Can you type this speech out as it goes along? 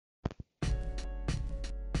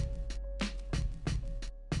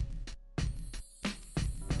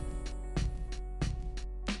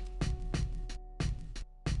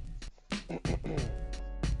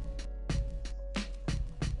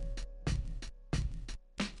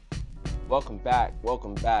Welcome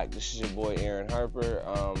back. This is your boy Aaron Harper,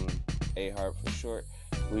 A Harp for short.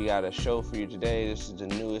 We got a show for you today. This is the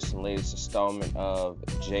newest and latest installment of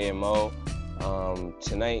JMO.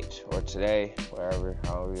 Tonight or today, however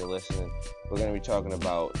you're listening, we're going to be talking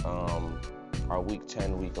about our Week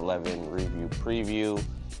 10, Week 11 review preview.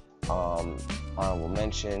 Honorable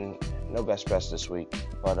mention, no best bets this week,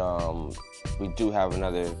 but we do have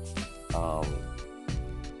another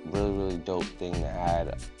really dope thing to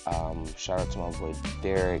add. Shout out to my boy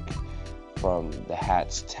Derek from the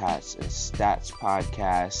Hats, Tats, and Stats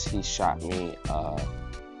podcast. He shot me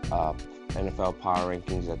NFL power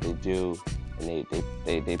rankings that they do, and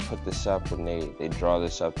they put this up and they draw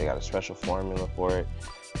this up. They got a special formula for it,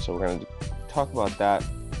 so we're gonna talk about that.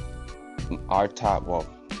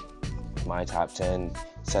 My top 10,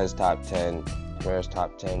 says top 10, Bears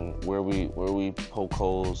top 10, where we poke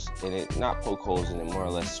holes in it, not poke holes in it, more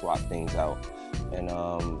or less swap things out, and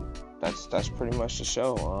that's pretty much the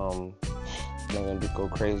show. I'm not gonna go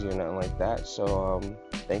crazy or nothing like that. So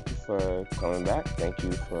thank you for coming back. Thank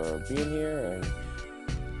you for being here, and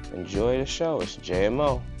enjoy the show. It's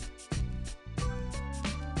JMO.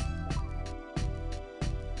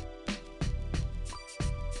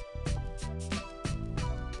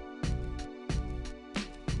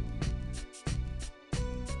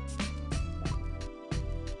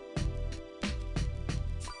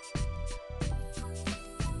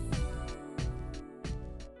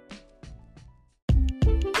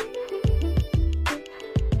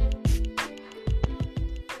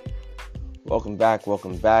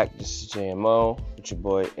 Welcome back. This is JMO with your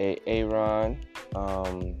boy Aaron.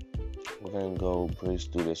 We're gonna go breeze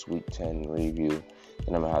through this Week 10 review,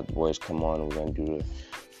 and I'm gonna have the boys come on. And we're gonna do the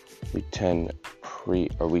Week 10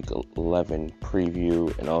 Week 11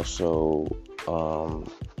 preview, and also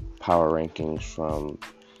power rankings from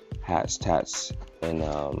Hats, Tats, and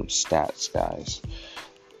Stats guys.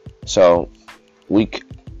 So Week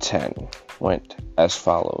 10 went as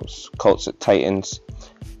follows: Colts at Titans.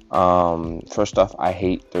 First off, I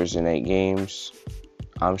hate Thursday night games.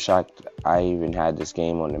 I'm shocked I even had this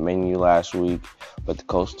game on the menu last week, but the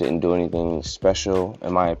Colts didn't do anything special,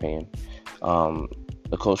 in my opinion.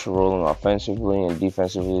 The Colts were rolling offensively and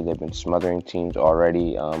defensively. They've been smothering teams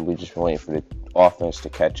already. We just been waiting for the offense to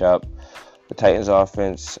catch up. The Titans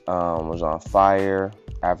offense was on fire,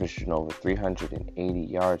 averaging over 380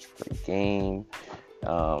 yards per game.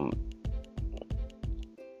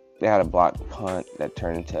 They had a blocked punt that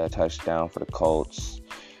turned into a touchdown for the Colts.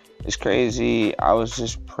 It's crazy. I was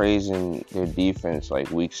just praising their defense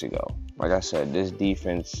like weeks ago. Like I said, this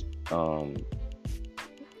defense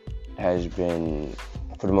has been,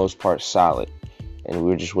 for the most part, solid. And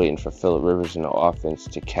we were just waiting for Phillip Rivers and the offense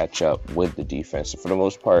to catch up with the defense. And for the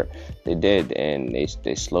most part, they did. And they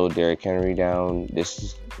slowed Derrick Henry down. They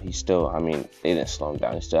didn't slow him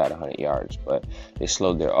down. He still had 100 yards. But they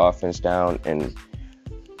slowed their offense down. And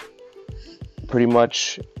pretty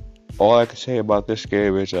much all I can say about this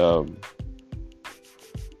game is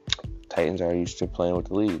Titans are used to playing with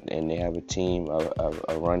the lead, and they have a team,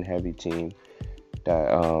 a run-heavy team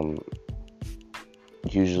that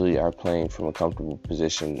usually are playing from a comfortable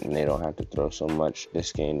position, and they don't have to throw so much.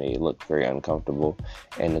 This game, they looked very uncomfortable,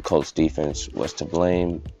 and the Colts defense was to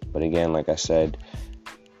blame. But again, like I said,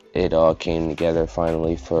 it all came together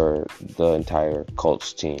finally for the entire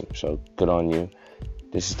Colts team. So good on you.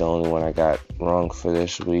 This is the only one I got wrong for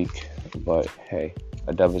this week, but hey,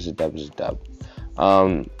 a dub is a dub is a dub.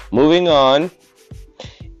 Moving on,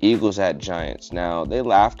 Eagles at Giants. Now, they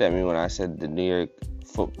laughed at me when I said the New York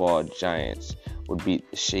Football Giants would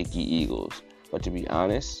beat the shaky Eagles, but to be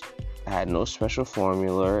honest, I had no special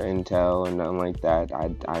formula, intel, or nothing like that.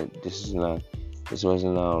 This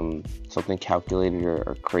wasn't something calculated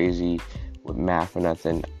or crazy with math or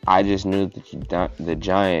nothing. I just knew that the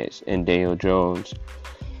Giants and Daniel Jones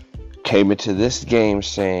came into this game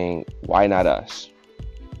saying, why not us?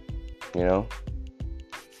 You know?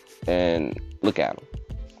 And look at them.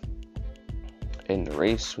 In the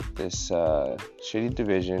race with this shitty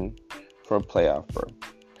division for a playoff berth.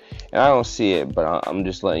 And I don't see it, but I'm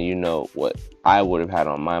just letting you know what I would have had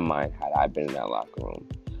on my mind had I been in that locker room.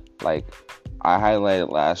 Like I highlighted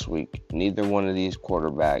last week, neither one of these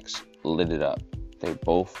quarterbacks lit it up. They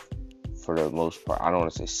both, for the most part, I don't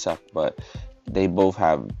want to say suck, but they both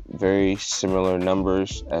have very similar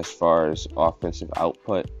numbers as far as offensive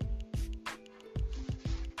output.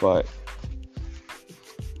 But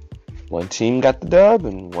one team got the dub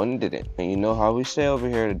and one didn't. And you know how we say over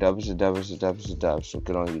here, the dub is a dub is a dub is a dub. So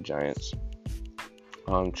good on you, Giants.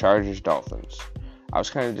 Chargers, Dolphins. I was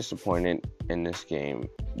kind of disappointed in this game.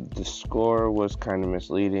 The score was kind of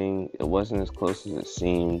misleading. It wasn't as close as it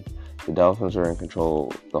seemed. The Dolphins were in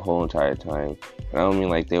control the whole entire time. And I don't mean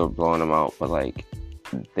like they were blowing them out, but like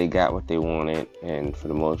they got what they wanted, and for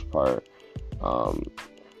the most part,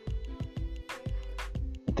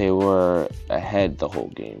 they were ahead the whole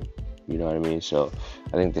game. You know what I mean? So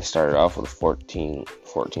I think they started off with a 14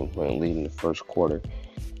 point lead in the first quarter,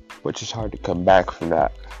 which is hard to come back from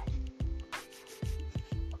that.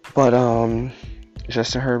 But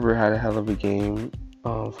Justin Herbert had a hell of a game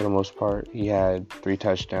for the most part. He had 3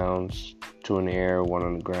 touchdowns, 2 in the air, 1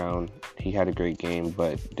 on the ground. He had a great game,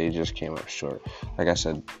 but they just came up short. Like I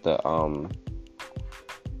said, the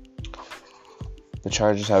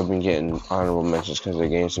Chargers have been getting honorable mentions because their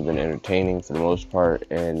games have been entertaining for the most part,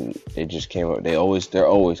 and it just came up. They're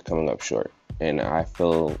always coming up short, and I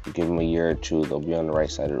feel give them a year or two, they'll be on the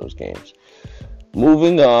right side of those games.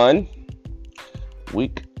 Moving on,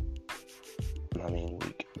 week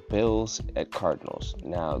Bills at Cardinals.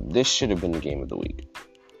 Now, this should have been the game of the week.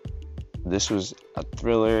 This was a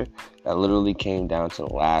thriller that literally came down to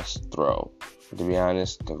the last throw. To be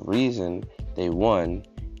honest, the reason they won,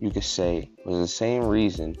 you could say, was the same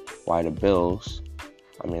reason why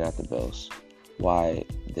why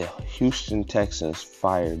the Houston Texans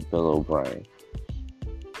fired Bill O'Brien.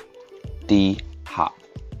 D-Hop.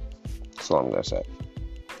 That's all I'm going to say.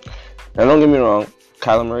 Now, don't get me wrong.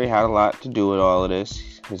 Kyler Murray had a lot to do with all of this.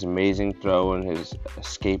 His amazing throw and his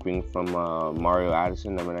escaping from Mario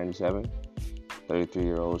Addison, number 97.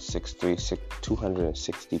 33-year-old, 6'3",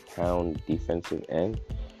 260-pound defensive end.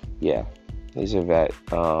 Yeah, he's a vet.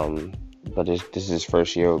 But this is his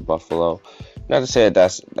first year with Buffalo. Not to say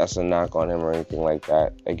that that's a knock on him or anything like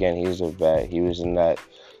that. Again, he's a vet. He was in that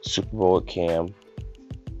Super Bowl with Cam.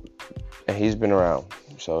 And he's been around.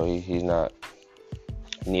 So he's not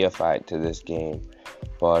neophyte to this game.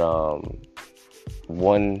 But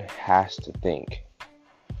one has to think,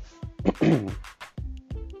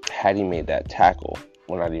 had he made that tackle,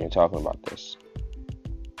 we're not even talking about this.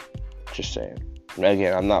 Just saying.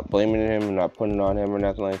 Again, I'm not blaming him, I'm not putting it on him or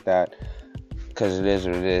nothing like that, because it is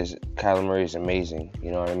what it is. Kyler Murray is amazing,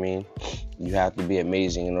 you know what I mean? You have to be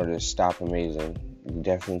amazing in order to stop amazing. You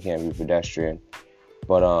definitely can't be pedestrian.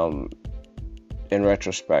 But in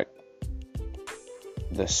retrospect,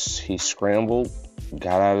 he scrambled,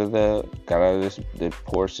 got out of the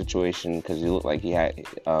poor situation, because he looked like he had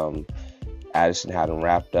Addison had him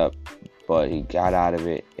wrapped up, but he got out of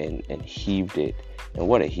it and heaved it. And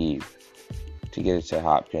what a heave to get it to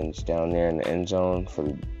Hopkins down there in the end zone for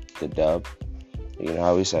the dub. You know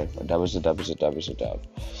how we say, a dub is a dub is a dub is a dub.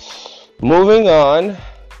 Moving on,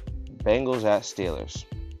 Bengals at Steelers.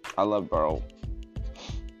 I love Burrow.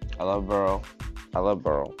 I love Burrow. I love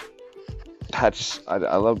Burrow.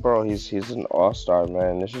 He's an all-star,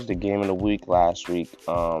 man. This was the game of the week last week.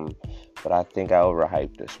 But I think I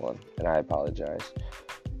overhyped this one, and I apologize.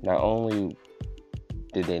 Not only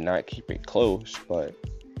did they not keep it close, but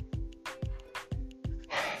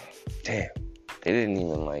damn, they didn't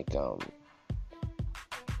even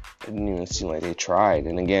seem like they tried.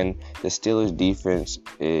 And again, the Steelers defense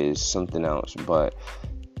is something else. But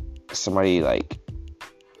somebody like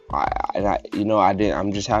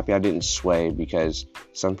I'm just happy I didn't sway, because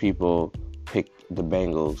some people picked the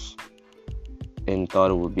Bengals and thought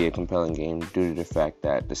it would be a compelling game due to the fact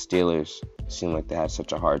that the Steelers seemed like they had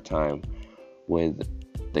such a hard time with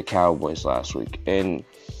the Cowboys last week. And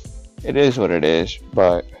it is what it is,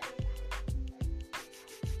 but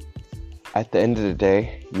at the end of the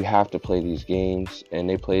day, you have to play these games, and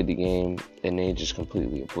they played the game and they just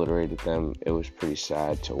completely obliterated them. It was pretty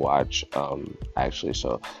sad to watch, actually,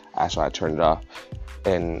 so that's why I turned it off.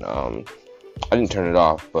 And I didn't turn it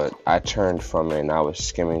off, but I turned from it and I was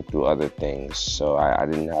skimming through other things, so I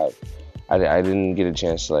didn't get a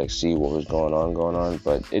chance to see what was going on,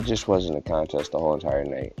 but it just wasn't a contest the whole entire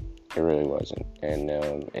night. It really wasn't. And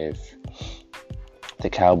if the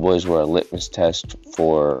Cowboys were a litmus test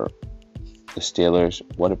for the Steelers,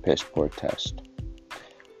 what a piss poor test.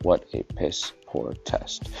 What a piss poor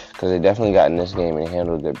test. Because they definitely got in this game and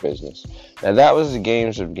handled their business. Now that was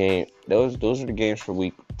the those were the games for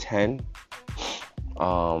week 10.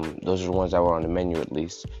 Those are the ones that were on the menu at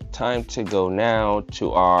least. Time to go now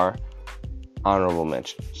to our honorable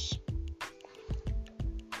mentions.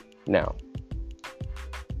 Now,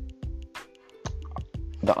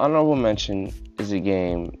 the honorable mention is a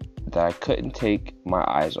game that I couldn't take my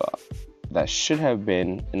eyes off, that should have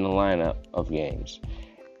been in the lineup of games.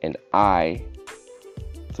 And I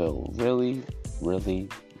feel really, really,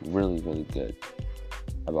 really, really good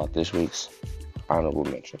about this week's honorable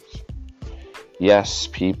mentions. Yes,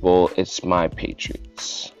 people, it's my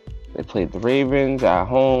Patriots. They played the Ravens at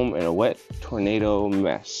home in a wet tornado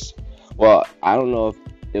mess. Well, I don't know if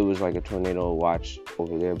it was like a tornado watch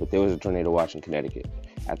over there, but there was a tornado watch in Connecticut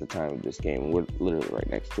at the time of this game. We're literally right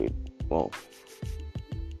next to it. Well,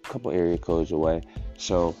 a couple area codes away.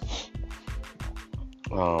 So,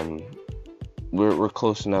 we're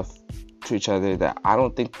close enough to each other that I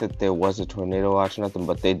don't think that there was a tornado watch or nothing,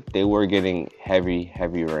 but they were getting heavy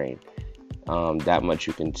rain. That much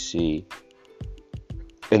you can see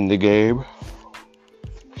in the game.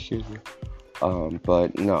 Excuse me.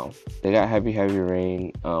 But no, they got heavy we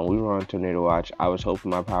were on tornado watch. I was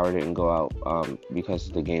hoping my power didn't go out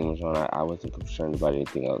because the game was on. I wasn't concerned about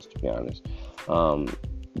anything else, to be honest.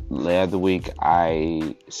 The other week,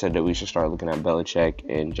 I said that we should start looking at Belichick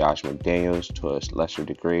and Josh McDaniels to a lesser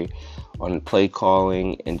degree on play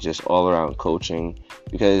calling and just all around coaching,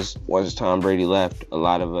 because once Tom Brady left, a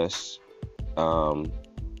lot of us,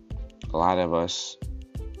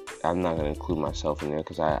 I'm not going to include myself in there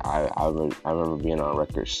because I remember being on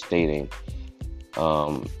record stating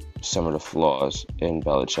some of the flaws in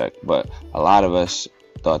Belichick. But a lot of us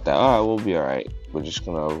thought that, all right, we'll be all right. We're just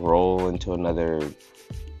going to roll into another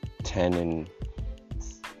 10 and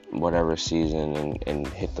whatever season and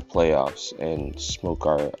hit the playoffs and smoke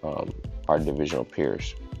our divisional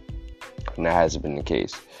peers. And that hasn't been the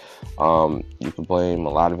case. You can blame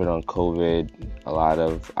a lot of it on COVID, a lot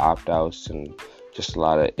of opt-outs, and just a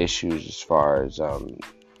lot of issues as far as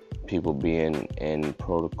people being in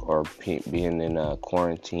protocol or being in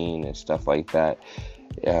quarantine and stuff like that.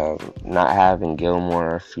 Not having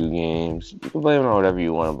Gilmore a few games. You can blame it on whatever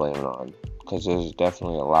you want to blame it on, because there's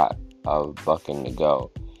definitely a lot of bucking to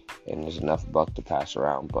go, and there's enough buck to pass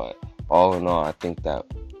around. But all in all, I think that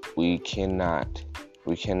we cannot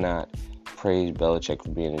praise Belichick for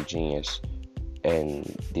being a genius in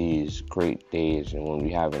these great days, and when we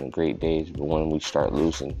having great days, but when we start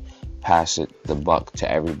losing, pass the buck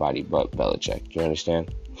to everybody but Belichick. You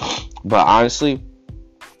understand? But honestly,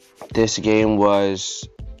 this game was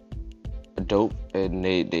dope, and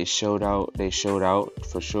they showed out. They showed out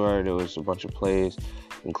for sure. There was a bunch of plays,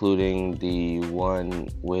 including the one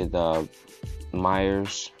with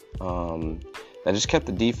Myers, that just kept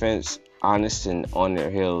the defense honest and on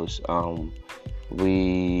their heels.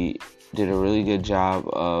 We did a really good job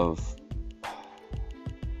of,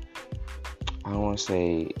 I don't want to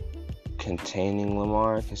say containing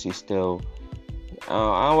Lamar, because he's still, Chase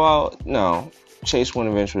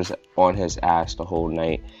Winovich was on his ass the whole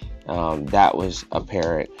night. That was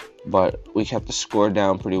apparent, but we kept the score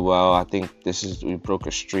down pretty well. I think we broke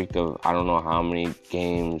a streak of I don't know how many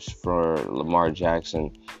games for Lamar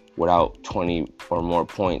Jackson without 20 or more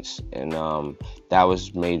points, and that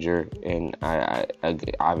was major. And I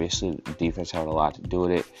obviously the defense had a lot to do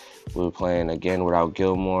with it. We were playing again without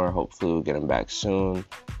Gilmore. Hopefully we'll get him back soon.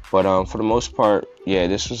 But for the most part, yeah,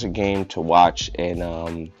 this was a game to watch,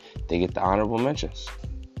 and they get the honorable mentions.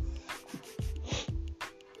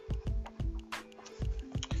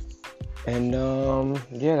 And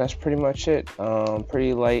yeah, that's pretty much it.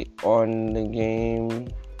 Pretty light on the game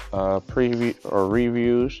preview or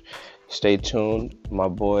reviews. Stay tuned, my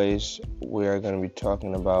boys. We are going to be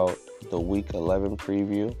talking about the Week 11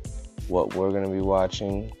 preview, what we're going to be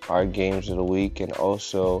watching, our games of the week, and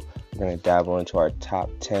also we're going to dabble into our top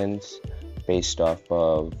 10s based off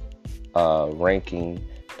of ranking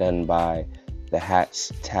done by the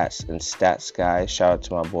Hats, Tats, and Stats guy. Shout out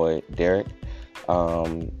to my boy Derek.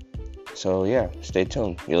 So yeah, stay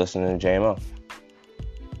tuned. You're listening to JMO.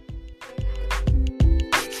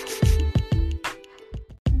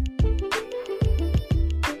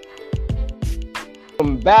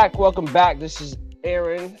 Welcome back. This is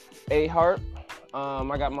Aaron A. Hart.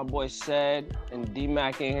 I got my boy Said and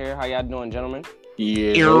D-Mac in here. How y'all doing, gentlemen?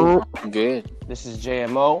 Yeah, good. This is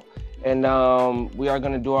JMO, and we are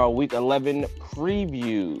going to do our Week 11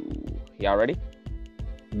 preview. Y'all ready?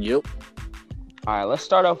 Yep. All right, let's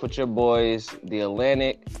start off with your boys, the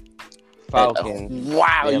Atlantic Falcons.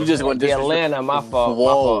 Wow, you just went the Atlanta, my fault.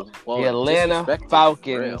 Whoa, the Atlanta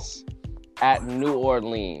Falcons at New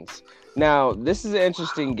Orleans. Now, this is an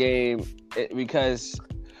interesting game because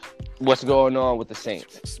what's going on with the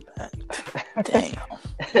Saints? Damn.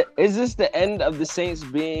 Is this the end of the Saints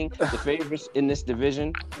being the favorites in this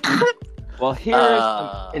division? Well, here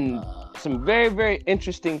is some very, very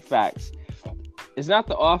interesting facts. It's not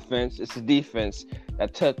the offense, it's the defense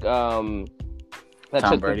that took that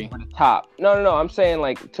Tom took Brady? them over the top. No. I'm saying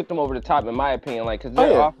like took them over the top in my opinion. Like because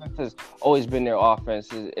their offense has always been their offense.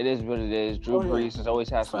 It is what it is. Drew Brees has always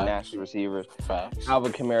had some nasty receivers. Facts.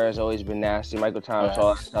 Alvin Kamara has always been nasty. Michael Thomas,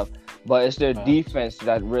 all that stuff. But it's their defense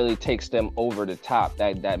that really takes them over the top.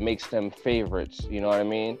 That makes them favorites. You know what I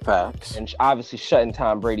mean? Facts. And obviously shutting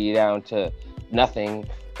Tom Brady down to nothing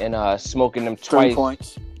and smoking them 3 twice.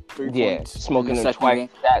 points. 3 points. Smoking them twice.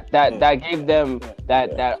 That gave them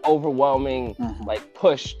that overwhelming like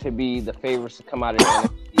push to be the favorites to come out of the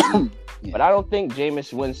NFC. But I don't think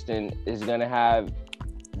Jameis Winston is gonna have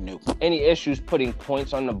any issues putting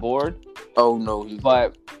points on the board. Oh no,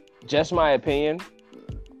 but just my opinion.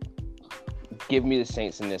 Give me the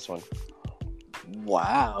Saints in this one.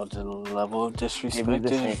 Wow, the level of disrespect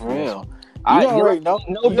is real.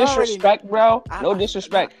 No disrespect, bro. No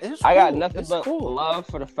disrespect. I got nothing but love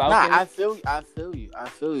for the Falcons. Nah, I feel you,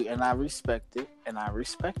 and I respect it.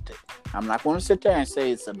 I'm not going to sit there and say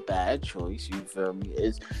it's a bad choice. You feel me?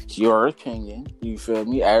 It's your opinion. You feel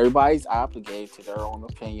me? Everybody's obligated to their own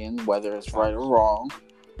opinion, whether it's right or wrong.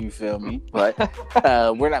 You feel me? But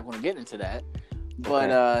we're not going to get into that.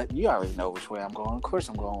 But you already know which way I'm going. Of course,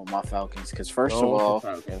 I'm going with my Falcons because first of all,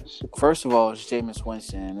 it's Jameis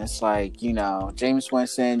Winston. And it's like Jameis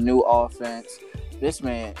Winston, new offense. This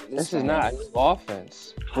is not a new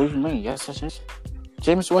offense. What do you mean? Yes, it is.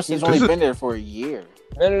 Jameis Winston's only been there for a year.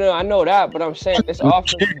 No. I know that, but I'm saying this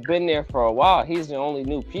offense has been there for a while. He's the only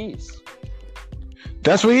new piece.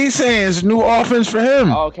 That's what he's saying. It's new offense for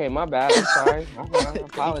him. Oh, okay, my bad. I'm sorry. I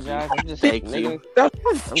apologize. I'm just Thank you.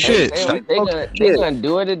 Shit. They're gonna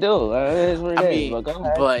do what they do. It is what it is. But go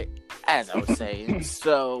ahead. But as I was saying,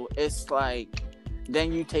 so it's like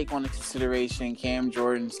then you take on the consideration Cam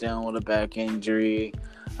Jordan's dealing with a back injury.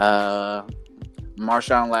 Marshawn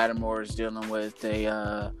Lattimore is dealing with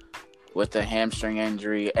a hamstring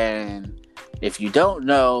injury, and if you don't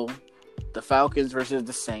know, the Falcons versus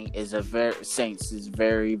the Saints is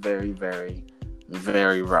very, very, very,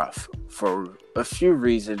 very rough for a few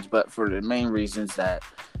reasons, but for the main reasons that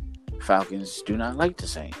Falcons do not like the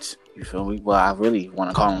Saints. You feel me? Well, I really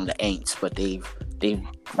want to call them the Aints, but they've been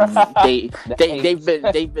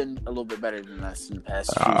a little bit better than us in the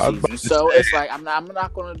past few seasons. So it's like I'm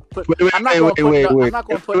not going to put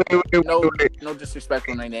no disrespect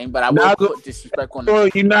on their name, but I will put disrespect on their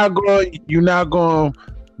name. You're not going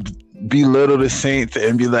belittle the Saints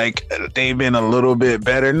and be like they've been a little bit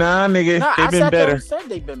better. Nah, nigga, they've been better. I said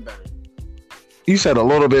they've been better. You said a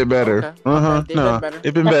little bit better. Okay.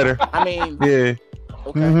 They've been better. I mean, yeah.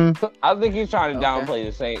 Okay. Mm-hmm. I think he's trying to downplay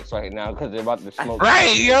the Saints right now because they're about to smoke.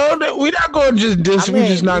 Right, yo, we're not going to just diss. I mean, we're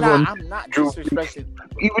just not going. I'm not disrespecting.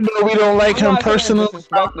 Even though we don't like him personally.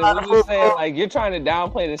 I'm just saying, like, you're trying to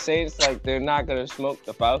downplay the Saints, like they're not going to smoke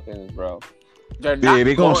the Falcons, bro. They're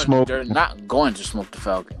going to smoke. They're not going to smoke the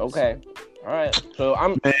Falcons. Okay. All right. So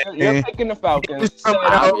you're picking the Falcons.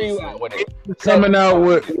 How are you at with it? Coming out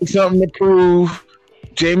with something to prove.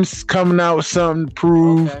 James coming out with something to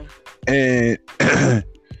prove. Okay. And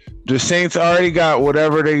the Saints already got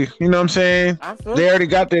whatever they, you know what I'm saying? They already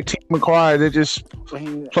got their team acquired. They're just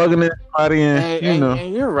plugging everybody in,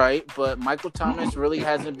 And you're right, but Michael Thomas really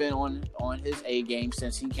hasn't been on his A game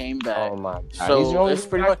since he came back. Oh my God. So it's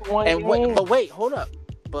pretty much. But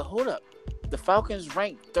hold up. The Falcons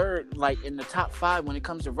ranked third, like in the top 5 when it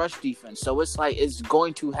comes to rush defense. So it's like it's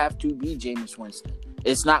going to have to be Jameis Winston.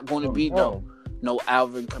 It's not going to be no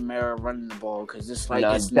Alvin Kamara running the ball because it's like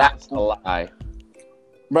that's a lie.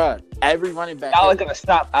 Bruh, every running back. Y'all are gonna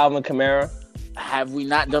stop Alvin Kamara. Have we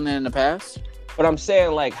not done it in the past? But I'm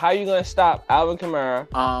saying, like, how are you gonna stop Alvin Kamara?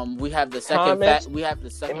 We have the second. We have the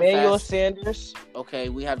second. Emmanuel Sanders. Okay,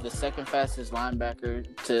 we have the second fastest linebacker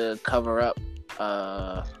to cover up.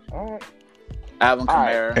 All right. Alvin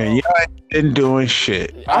Kamara. And y'all ain't doing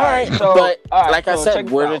shit. All right, so like I said,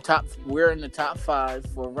 we're in the top 5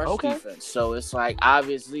 for rush defense. So it's like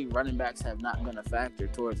obviously running backs have not been a factor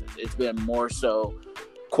towards us. It's been more so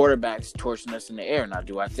quarterbacks torching us in the air. Now,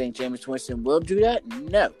 do I think Jameis Winston will do that?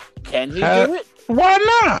 No. Can he do it? Why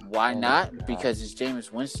not? Why not? Because it's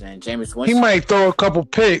Jameis Winston. He might throw a couple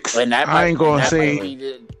picks. I ain't gonna say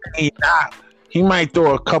he not. He might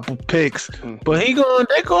throw a couple picks, but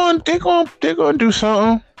they're going do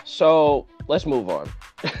something. So let's move on.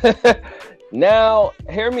 Now,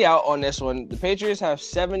 hear me out on this one. The Patriots have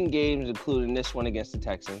 7 games, including this one against the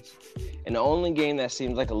Texans. And the only game that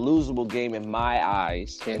seems like a losable game in my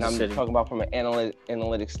eyes, Kansas City. Talking about from an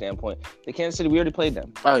analytics standpoint, the Kansas City, we already played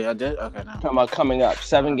them. Oh, yeah, I did? Okay, no. Talking about coming up.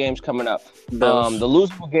 7 games coming up. The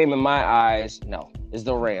losable game in my eyes, is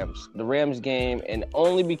the Rams. The Rams game, and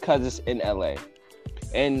only because it's in LA.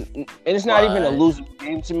 And it's not even a losable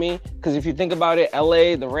game to me, because if you think about it,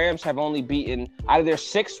 LA, the Rams have only beaten, out of their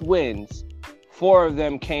 6 wins, 4 of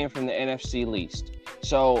them came from the NFC least.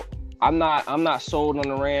 So I'm not sold on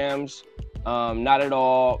the Rams, not at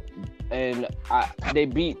all. And they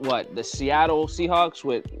beat the Seattle Seahawks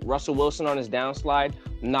with Russell Wilson on his downslide.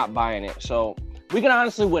 I'm not buying it. So we can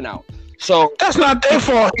honestly win out. So that's not their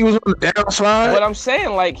fault. He was on the downside. But I'm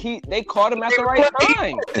saying, like, they caught him at the right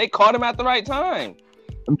time. They caught him at the right time.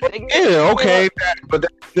 Yeah, okay, but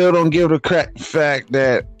that still don't give the fact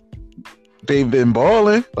that they've been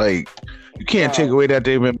balling. Like, you can't take away that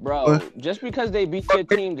they've been balling. Just because they beat your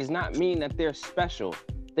team does not mean that they're special.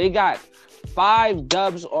 They got 5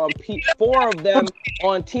 dubs on 4 of them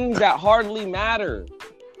on teams that hardly matter.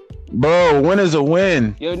 Bro, win is a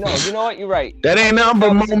win. You know what? You're right. That ain't nothing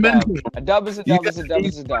but momentum. A dub is a dub is a dub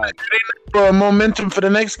is a dub. For momentum for the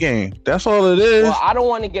next game. That's all it is. Well, I don't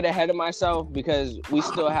want to get ahead of myself because we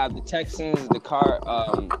still have the Texans, the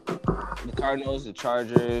Cardinals, the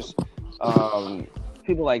Chargers,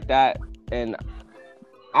 people like that, and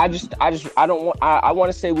I don't want. I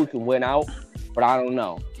want to say we can win out, but I don't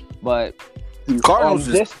know. But the Cardinals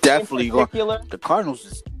is definitely the Cardinals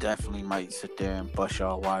is definitely might sit there and bust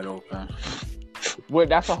y'all wide open.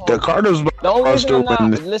 That's a whole. The Cardinals.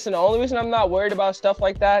 The only reason I'm not worried about stuff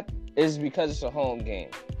like that is because it's a home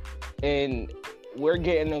game, and we're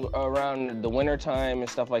getting around the winter time and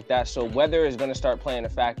stuff like that. So weather is going to start playing a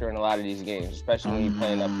factor in a lot of these games, especially when you're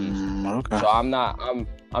playing up east. Okay. So I'm not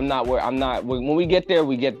worried. When we get there,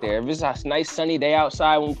 we get there. If it's a nice sunny day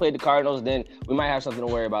outside when we play the Cardinals, then we might have something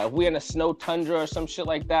to worry about. If we're in a snow tundra or some shit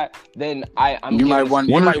like that, then you might want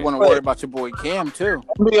to worry about your boy Cam too.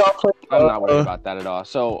 I'm not worried about that at all.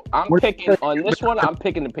 So I'm picking on this one. I'm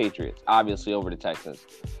picking the Patriots, obviously, over the Texans.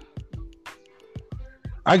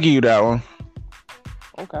 I give you that one.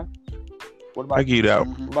 Okay. What about I give you that?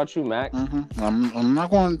 What about you, Mac? I'm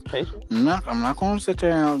not going. I'm not going to sit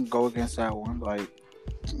there and go against that one. Like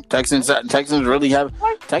Texans really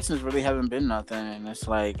haven't been nothing, and it's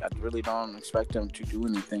like I really don't expect them to do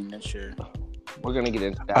anything this year. We're gonna get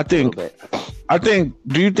into that a little bit.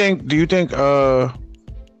 Do you think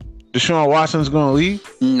Deshaun Watson's gonna leave?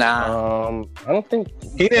 Nah. I don't think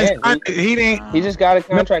he didn't. He just got a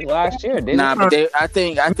contract last year, didn't he? But I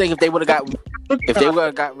think if they would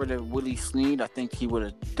have got rid of Willie Snead, I think he would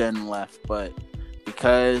have then left. But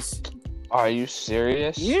because are you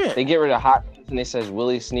serious? Yeah. They get rid of Hopkins and they says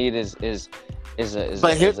Willie Snead is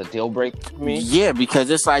a deal breaker for me. Yeah, because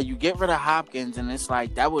it's like you get rid of Hopkins and it's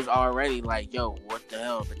like that was already like, yo, what the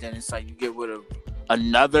hell? But then it's like you get rid of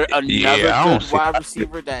another good wide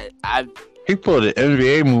receiver that he pulled an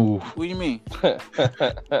NBA move. What do you mean?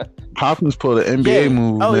 Hopkins pulled an NBA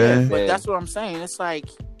move, man. Yeah, but that's what I'm saying. It's like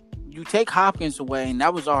you take Hopkins away, and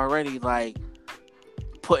that was already like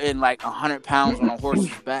putting like 100 pounds on a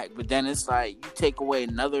horse's back. But then it's like you take away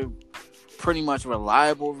another pretty much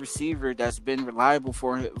reliable receiver that's been reliable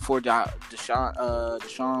for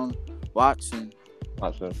Deshaun Watson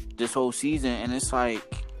this whole season, and it's like,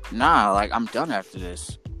 nah, like I'm done after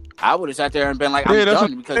this. I would have sat there and been like, I'm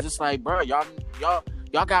done because it's like, bro, y'all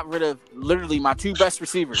got rid of literally my 2 best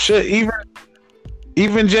receivers. Shit,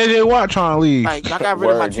 even JJ Watt trying to leave. Like y'all got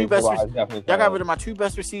rid of my 2 best. Y'all got rid of my 2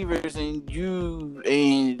 best receivers, and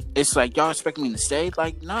it's like y'all expect me to stay.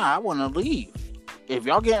 Like, nah, I want to leave. If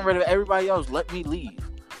y'all getting rid of everybody else, let me leave.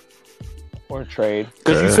 Or trade.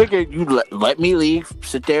 Because you figured you let me leave,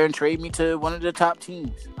 sit there and trade me to one of the top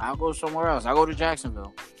teams. I'll go somewhere else. I'll go to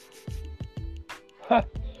Jacksonville.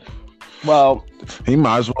 Well, he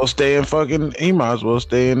might as well stay in Houston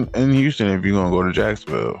if you're gonna go to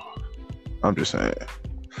Jacksonville. I'm just saying.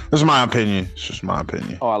 That's my opinion. It's just my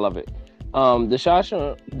opinion. Oh, I love it.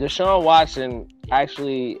 Deshaun Watson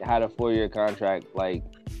actually had a 4-year contract like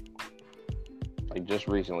just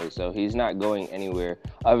recently, so he's not going anywhere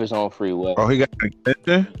of his own free will. Oh, he got an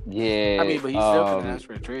extension? Yeah. I mean, but he's still gonna ask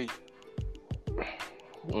for a trade.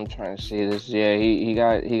 I'm trying to see this. Yeah, he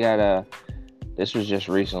got a. This was just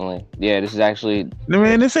recently. Yeah, this is actually.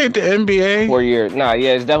 Man, this ain't the NBA. 4 years. Nah,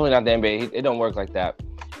 yeah, it's definitely not the NBA. It don't work like that.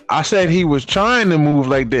 I said he was trying to move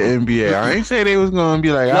like the NBA. I ain't say they was gonna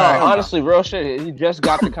be like. No, honestly, real shit. He just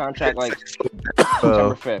got the contract like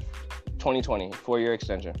September 5th, 2020, 4-year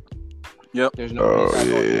extension. Yep. There's no.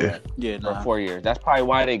 Yeah. For 4 years. That's probably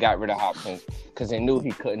why they got rid of Hopkins, because they knew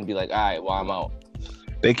he couldn't be like, all right, well, I'm out.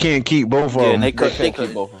 They can't keep both of them. They couldn't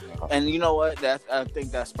keep both of them. And you know what? I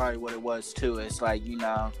think that's probably what it was too. It's like, you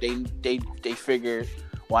know, they figured,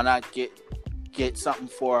 why not get something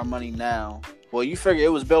for our money now? Well, you figure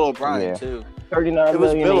it was Bill O'Brien too. $39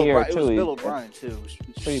 million a year too. It was Bill O'Brien too.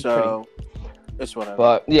 So It's whatever.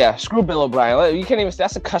 But yeah, screw Bill O'Brien. You can't even.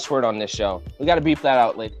 That's a cuss word on this show. We got to beep that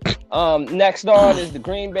out later. Next on is the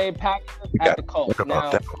Green Bay Packers at the Colts.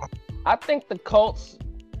 Now, I think the Colts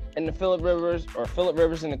and the Phillip Rivers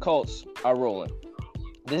and the Colts are rolling.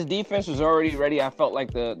 This defense was already ready. I felt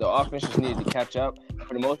like the offense just needed to catch up.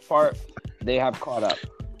 For the most part, they have caught up.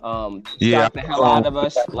 Shocked the hell out of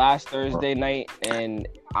us last Thursday night, and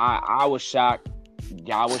I was shocked.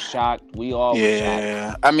 Y'all was shocked. We all were shocked.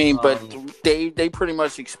 Yeah, I mean, but they pretty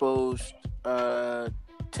much exposed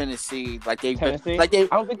Tennessee. I don't think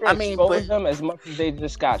they exposed them as much as they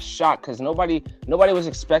just got shocked because nobody was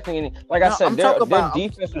expecting any. Like I said, their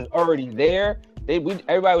defense was already there.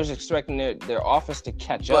 Everybody was expecting their offense to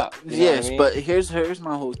catch up. Yes, but here's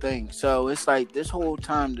my whole thing. So it's like this whole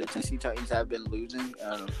time the Tennessee Titans have been losing.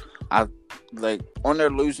 On their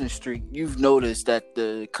losing streak, you've noticed that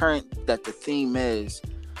the theme is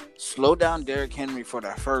slow down Derrick Henry for the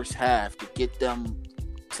first half to get them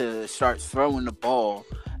to start throwing the ball,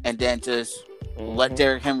 and then just let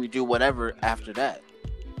Derrick Henry do whatever after that.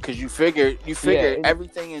 Because you figure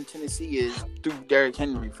everything in Tennessee is through Derrick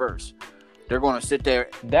Henry first. They're going to sit there.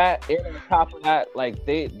 That on top of that, like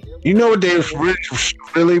you know what they should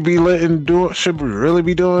really be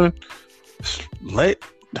doing? Let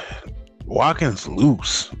Watkins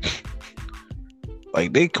loose.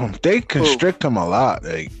 Like they constrict him a lot.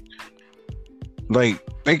 Like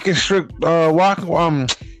they constrict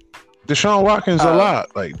Deshaun Watkins a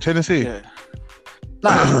lot. Like Tennessee. Yeah.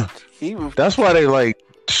 That's why they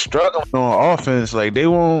struggling on offense. Like they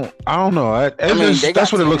won't. I don't know.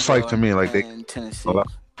 That's what it looks like to me. Like they Tennessee.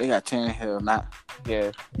 They got Tannehill, not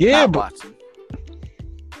but Watson.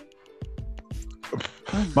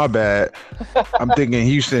 My bad. I'm thinking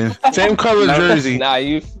Houston. Same color jersey.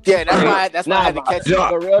 That's why I had to catch you.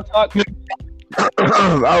 For real talk.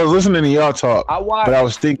 I was listening to y'all talk, but I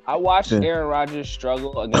was thinking. I watched Aaron Rodgers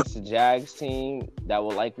struggle against the Jags team that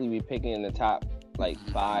will likely be picking in the top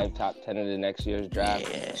 5, top 10 of the next year's draft.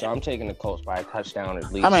 Yeah. So I'm taking the Colts by a touchdown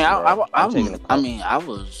at least. I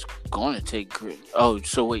was going to take. Oh,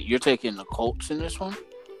 so wait, you're taking the Colts in this one?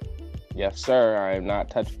 Yes, sir. I am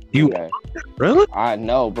not touching you. Really? I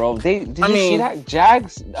know, bro. Did you see that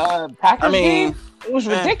Jags Packers game? It was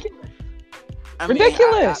ridiculous.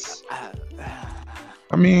 Ridiculous.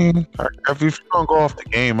 If you don't go off the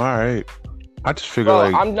game, all right. I just figure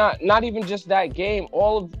I'm not even just that game.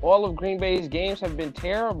 All of Green Bay's games have been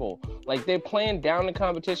terrible. Like they're playing down the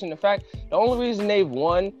competition. The only reason they've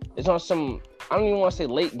won is on some, I don't even want to say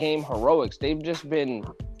late game heroics. They've just been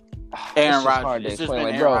Aaron Rodgers. It's just been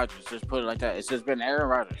Aaron Rodgers. Just put it like that. It's just been Aaron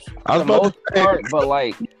Rodgers. I was about to say,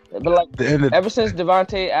 but ever since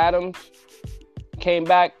Devontae Adams came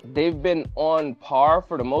back, they've been on par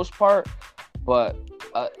for the most part. But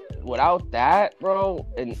without that, bro,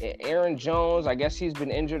 and Aaron Jones, I guess he's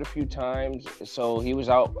been injured a few times, so he was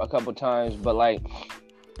out a couple times. But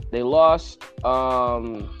they lost.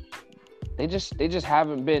 They just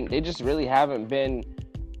haven't been. They just really haven't been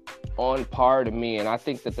on par to me, and I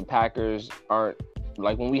think that the Packers aren't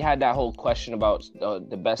when we had that whole question about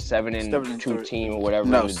the best 7-2 team or whatever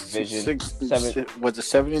in the division. 7 was it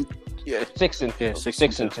 7? Yeah,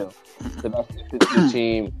 6-2. The best 6-2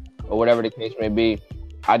 team or whatever the case may be.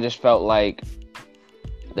 I just felt like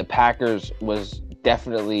the Packers was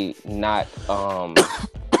definitely not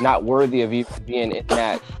worthy of even being in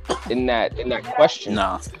that question.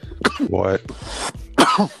 No. What?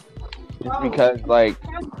 Just because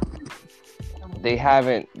they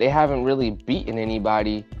haven't really beaten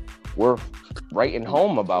anybody worth writing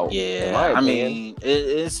home about. Yeah,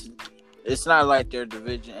 it's not like their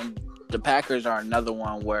division, and the Packers are another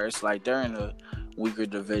one where it's like they're in a weaker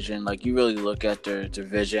division. Like you really look at their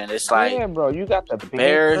division, it's like bro, you got the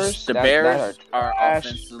Bears. The Bears are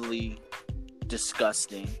offensively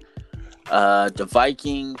disgusting. The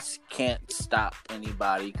Vikings can't stop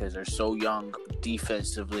anybody because they're so young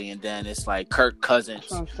defensively, and then it's like Kirk Cousins.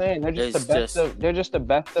 That's what I'm saying. They're just the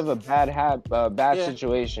best of a bad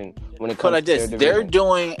situation when it comes to their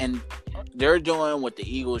division. They're doing what the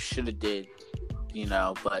Eagles should have did,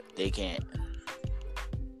 but they can't.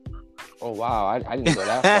 Oh wow, I didn't go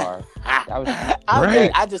that far.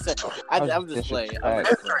 I'm just playing.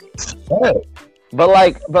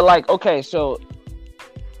 But okay, so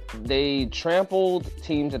they trampled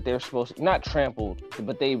teams that they're supposed to, not trampled,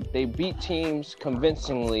 but they beat teams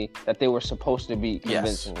convincingly that they were supposed to beat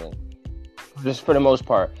convincingly. Yes. Just for the most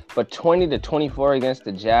part. But 20-24 against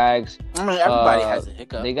the Jags. Everybody has a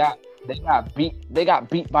hiccup. They got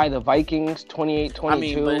beat by the Vikings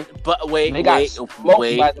 28-22. But wait, they got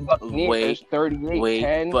smoked by the Buccaneers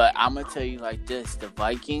 38-10. But I'm gonna tell you like this: the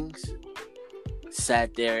Vikings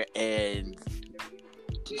sat there and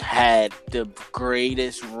had the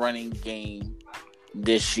greatest running game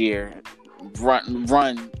this year.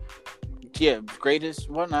 Run. Yeah, greatest.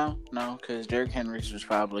 Well, no, because Derrick Henry's was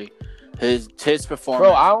probably his performance.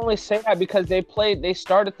 Bro, I only say that because they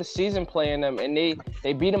started the season playing them, and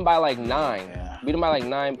they beat them by like 9. Yeah. Beat them by like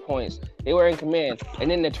 9 points. They were in command, and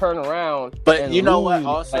then they turn around. But you know what?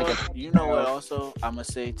 Also, I'm gonna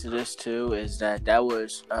say to this too is that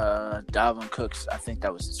was Dalvin Cook's. I think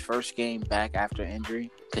that was his first game back after injury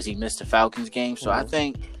because he missed the Falcons game. So I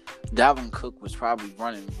think Dalvin Cook was probably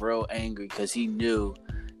running real angry because he knew.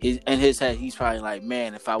 In his head, he's probably like,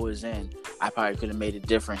 man, if I was in, I probably could have made a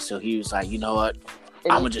difference. So he was like, you know what?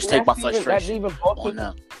 I'm going to just take my frustration on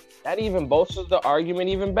them. That even bolsters the argument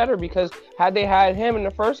even better because had they had him in the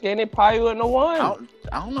first game, they probably wouldn't have won.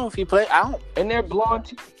 I don't know if he played. And they're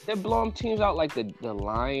blowing teams out like the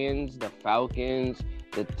Lions, the Falcons,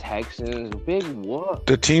 the Texans. Big whoop.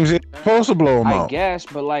 The teams that supposed to blow them out. I guess,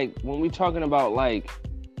 but like when we're talking about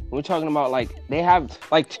they have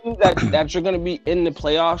like teams that you're going to be in the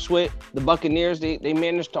playoffs with, the Buccaneers, they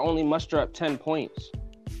managed to only muster up 10 points.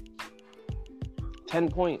 10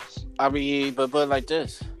 points. I mean, but like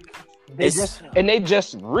this. They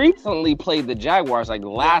just recently played the Jaguars like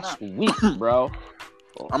last week, bro.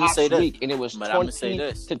 I'm going to say this. And it was 20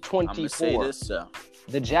 to 24. I'm going to say this, so.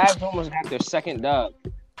 The Jags almost got their second dub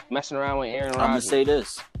messing around with Aaron Rodgers. I'm going to say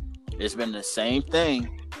this. It's been the same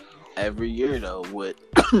thing every year though with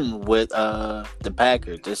the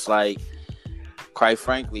Packers. It's like, quite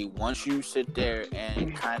frankly, once you sit there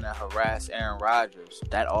and kind of harass Aaron Rodgers,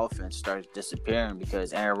 that offense starts disappearing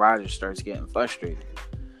because Aaron Rodgers starts getting frustrated.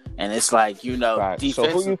 And it's like, right. Defense. So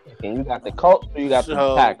who you thinking? You got the Colts or you got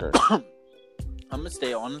the Packers? I'm gonna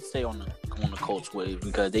stay on the Colts wave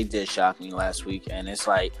because they did shock me last week, and it's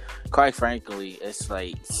like, quite frankly, it's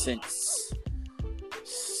like since.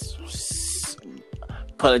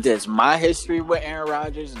 Put it this, my history with Aaron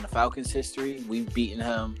Rodgers and the Falcons' history, we've beaten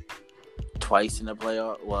him twice in the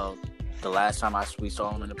playoff. Well, the last time we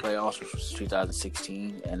saw him in the playoffs was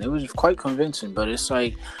 2016, and it was quite convincing. But it's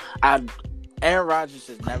like, Aaron Rodgers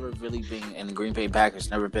has never really been, and the Green Bay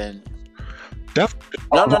Packers never been. That's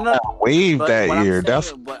no. Wave that year.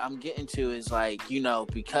 What I'm getting to is like,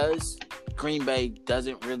 because Green Bay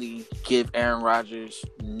doesn't really give Aaron Rodgers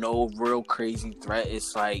no real crazy threat.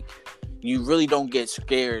 It's like, you really don't get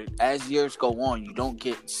scared. As years go on, you don't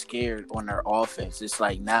get scared on their offense. It's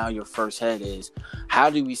like now your first head is,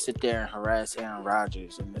 how do we sit there and harass Aaron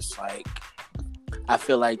Rodgers? And it's like, I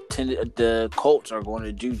feel like the Colts are going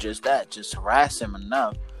to do just that, just harass him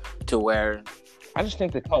enough to where. I just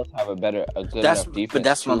think the Colts have a good enough defense. But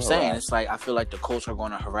that's what I'm saying. It's like, I feel like the Colts are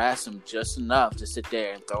going to harass him just enough to sit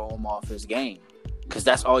there and throw him off his game. Because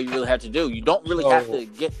that's all you really have to do. You don't really have to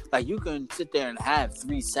get... Like, you can sit there and have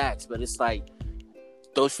 3 sacks, but it's like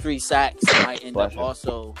those 3 sacks might end up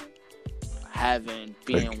also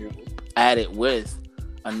being added with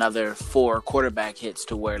another 4 quarterback hits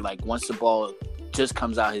to where, like, once the ball just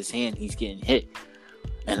comes out his hand, he's getting hit.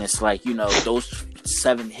 And it's like, those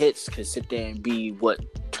 7 hits could sit there and be what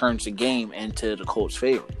turns the game into the Colts'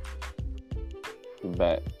 favor.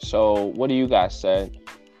 Bet. So, what do you guys say?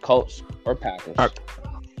 Colts or Packers?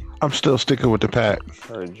 I'm still sticking with the Pack.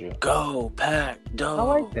 Heard you. Go Pack. Go.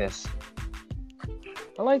 I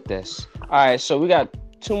like this. All right, so we got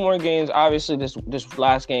 2 more games. Obviously, this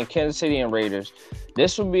last game, Kansas City and Raiders.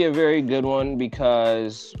 This would be a very good one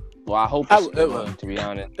because, well, I hope it's good one, to be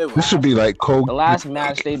honest. This would be like cold. The last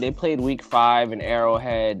match they played Week 5 in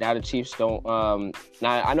Arrowhead. Now the Chiefs don't.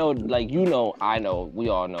 Now I know, I know, we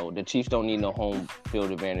all know the Chiefs don't need no home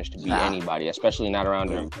field advantage to beat anybody, especially not around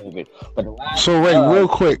during COVID. But the last,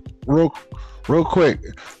 real quick,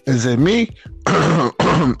 is it me?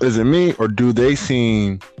 Is it me, or do they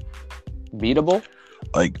seem beatable?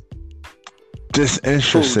 Like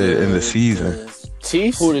disinterested in the season?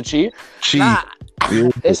 Chiefs? Who, the Chiefs? Chiefs. Nah.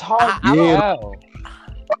 It's hard. I don't know.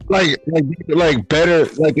 Like better.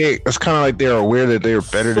 Like it's kind of like they're aware that they're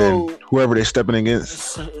better than whoever they're stepping against.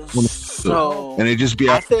 So and they just be.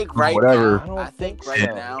 I think right whatever. now. I think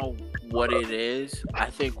right now what it is.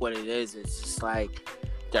 It's just like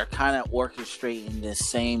they're kind of orchestrating the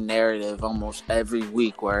same narrative almost every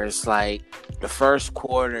week, where it's like the first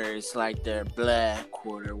quarter is like their black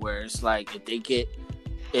quarter, where it's like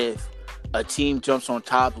if a team jumps on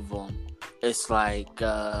top of them. It's like,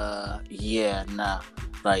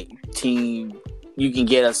 like team, you can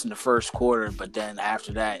get us in the first quarter, but then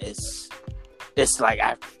after that, it's like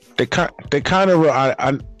they kind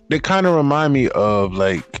of remind me of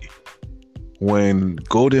like when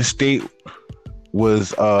Golden State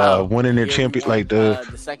was winning their champion, like the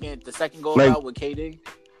second go around with KD,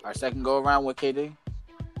 our second go around with KD.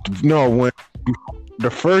 No, when the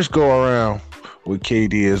first go around with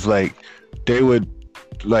KD is like they would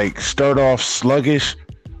like start off sluggish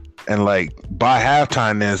and like by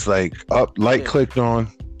halftime there's like up light clicked on.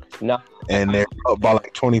 No. And they're up by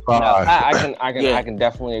like 25. No, I can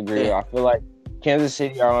definitely agree. Yeah. I feel like Kansas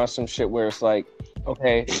City are on some shit where it's like,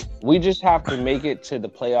 okay, we just have to make it to the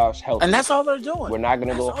playoffs healthy. And that's all they're doing. We're not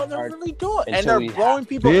gonna go hard. That's all they're really doing. And they're blowing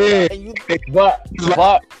people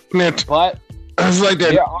out. But it's like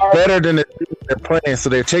they're better than the team they're playing, so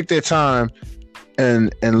they take their time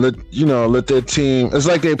and let their team. It's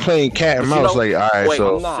like they're playing cat and mouse. Like, all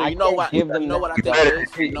right, you know what I think it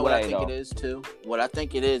is. You know what I think it is too. What I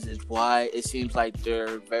think it is why it seems like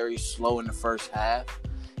they're very slow in the first half.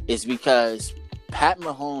 Is because Pat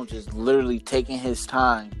Mahomes is literally taking his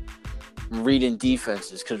time reading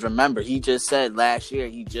defenses. Because remember, he just said last year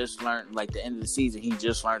he just learned, like the end of the season, he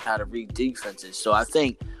just learned how to read defenses. So I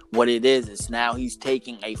think what it is now he's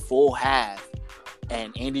taking a full half,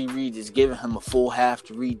 and Andy Reid is giving him a full half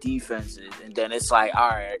to read defenses. And then it's like, all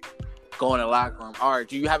right, go in the locker room. All right,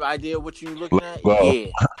 do you have an idea what you're looking at? Yeah.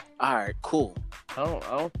 All right, cool. I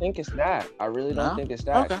don't think it's that. I really don't think it's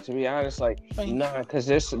that. Okay. To be honest, because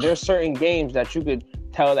there's certain games that you could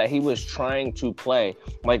tell that he was trying to play.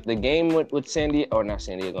 Like the game with San Diego, or not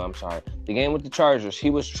San Diego, I'm sorry. The game with the Chargers, he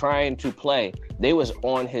was trying to play. They was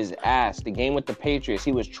on his ass. The game with the Patriots,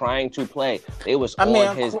 he was trying to play. They was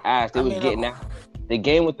on his ass. They was getting out. The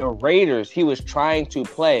game with the Raiders, he was trying to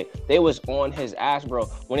play. They was on his ass, bro.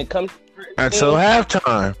 When it comes until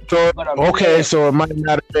halftime. So it might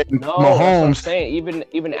not have been Mahomes. I'm saying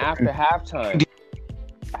even after halftime.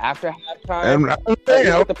 After halftime,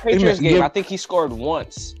 the Patriots game, I think he scored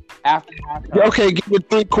once after halftime. Okay, give it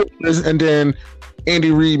 3 quarters, and then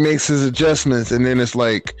Andy Reid makes his adjustments, and then it's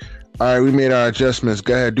like, all right, we made our adjustments.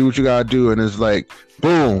 Go ahead, do what you gotta do, and it's like,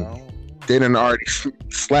 boom. They done already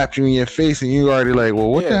slapped you in your face, and you already like,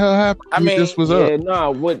 well, what the hell happened? This was up.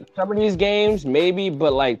 No, with some of these games, maybe,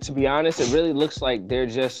 but like to be honest, it really looks like they're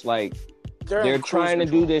just like they're trying to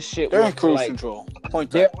do this shit. They're in cruise control.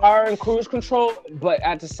 They are in cruise control, but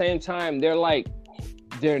at the same time, they're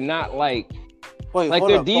not like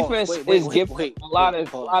their defense is giving a lot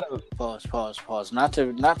of pause. Not to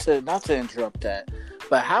interrupt that,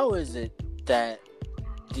 but how is it that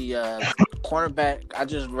the cornerback? I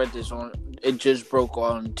just read this it just broke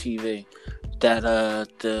on TV that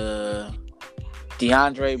the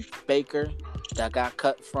DeAndre Baker that got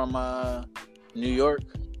cut from New York,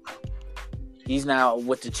 he's now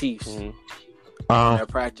with the Chiefs in their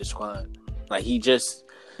practice squad. Like he just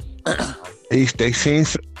they seen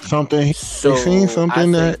something. So they seen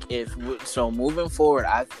something moving forward,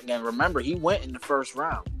 and remember he went in the first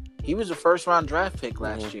round. He was a first round draft pick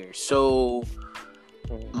last year. So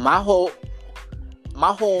my whole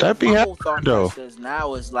thought process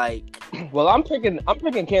now is like, well, I'm picking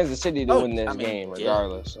Kansas City to win this game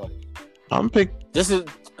regardless. Yeah. So. I'm picking. This is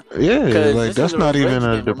like that's not even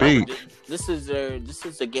a debate. Remember, this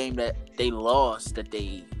is a game that they lost.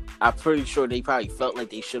 I'm pretty sure they probably felt like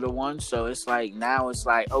they should have won. So it's like now it's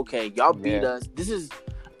like, okay, y'all beat us. This is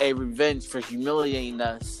a revenge for humiliating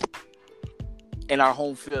us in our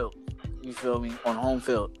home field. You feel me? On home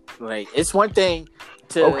field, like it's one thing.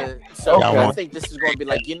 I think this is going to be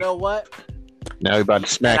like, you know what? Now we're about to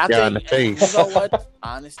smack you in the face. You know what?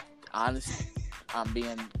 Honest.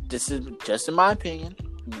 This is just in my opinion,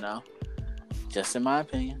 just my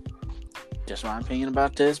opinion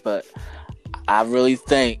about this, but I really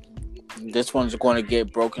think this one's going to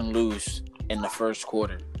get broken loose in the first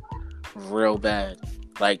quarter. Real bad.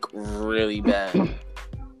 Like, really bad.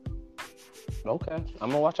 Okay. I'm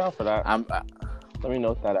going to watch out for that. Let me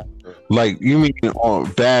note that out. Like, you mean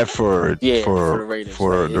bad for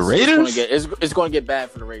the Raiders? It's going to get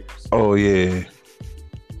bad for the Raiders. Oh, yeah.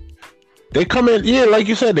 They come in, like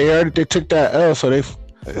you said, they took that L, so they...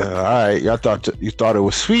 all right, y'all you thought it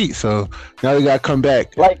was sweet, so now we gotta come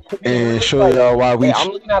back and show y'all why we. I'm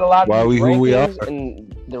looking at a lot of who we are,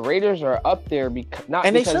 and the Raiders are up there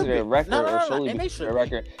because of their record or solely because of their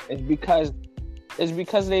record. It's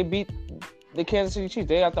because they beat the Kansas City Chiefs.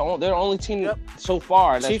 They're the only team so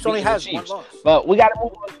far. Chiefs only has one loss. But we gotta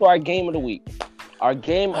move on to our game of the week. Our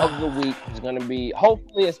game of the week is going to be,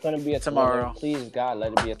 hopefully it's going to be tomorrow. Please, God,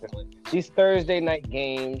 let it be tomorrow. These Thursday night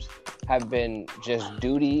games have been just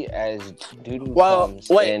duty as duty comes. Well,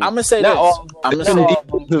 wait, I'm going to say this.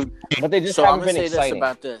 But they just haven't been exciting. This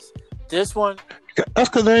about this. This one. That's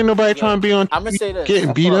because there ain't nobody trying to be on. I'm going to say this.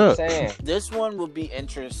 Getting beat up. This one will be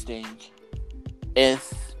interesting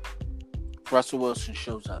if Russell Wilson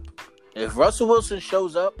shows up. If Russell Wilson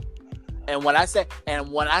shows up And when I say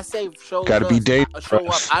show gotta be dangerous. Show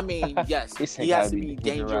up, I mean yes, he has to be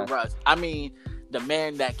dangerous. I mean the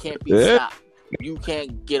man that can't be stopped. You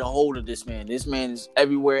can't get a hold of this man. This man is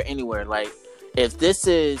everywhere, anywhere. Like if this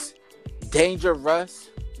is Danger Russ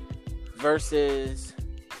versus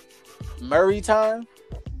Murray time,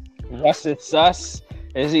 Russ is sus.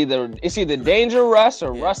 It's either Danger Russ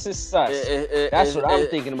or Russ is sus. That's what I'm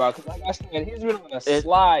thinking about. Because like I said, he's been on a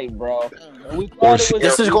slide, bro. And we thought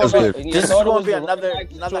this is going to be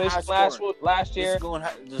another high score last year.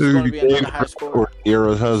 This is going to be another high score.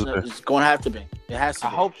 Hero's husband. It's going to have to be. It has to be. I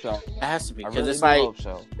hope so. It has to be because really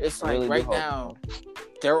it's like right now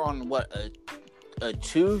they're on what a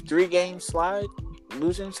 2-3 game slide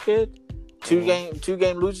losing skid. Two game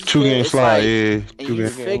losing. 2 game slide, yeah. And you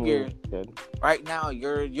figure right now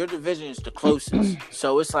your division is the closest,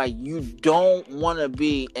 so it's like you don't want to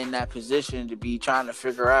be in that position to be trying to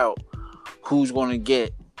figure out who's going to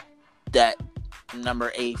get that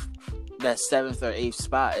number 8, that 7th or 8th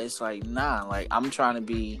spot. It's like nah, like I'm trying to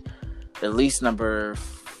be at least number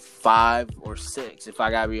 5 or 6 if I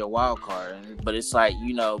gotta be a wild card. But it's like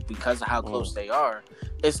because of how close they are,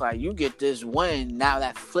 it's like you get this win now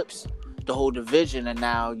that flips the whole division, and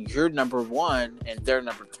now you're number 1 and they're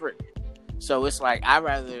number 3. So it's like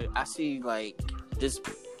I see like this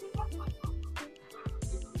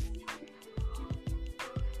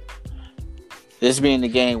being the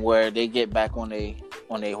game where they get back on a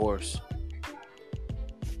horse.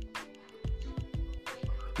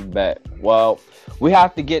 Bet. Well, we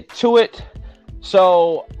have to get to it.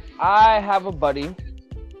 So I have a buddy.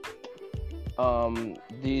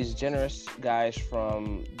 These generous guys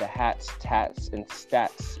from the Hats, Tats, and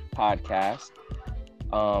Stats podcast.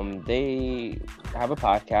 They have a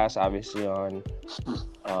podcast, obviously, on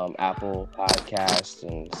Apple Podcasts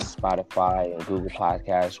and Spotify and Google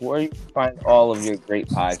Podcasts, where you can find all of your great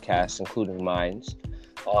podcasts, including mine's,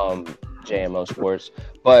 JMO Sports.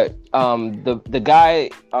 But the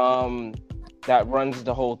guy that runs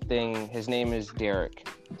the whole thing, his name is Derek,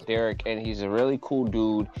 and he's a really cool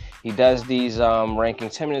dude. He does these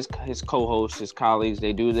rankings. Him and his co-hosts, his colleagues,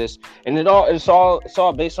 they do this, and it's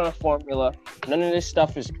all based on a formula. None of this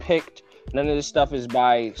stuff is picked. None of this stuff is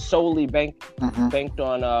solely banked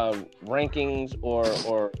on rankings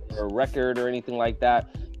or record or anything like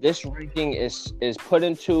that. This ranking is put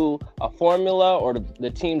into a formula, or the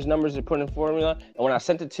team's numbers are put in formula. And when I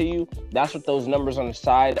sent it to you, that's what those numbers on the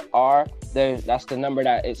side are. That's the number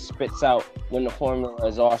that it spits out when the formula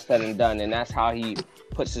is all said and done. And that's how he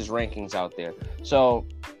puts his rankings out there. So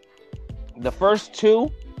the first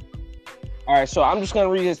 2. All right, so I'm just going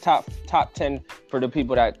to read his top 10 for the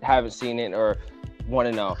people that haven't seen it or want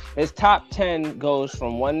to know. His top 10 goes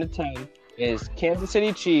from 1 to 10 is Kansas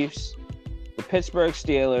City Chiefs, the Pittsburgh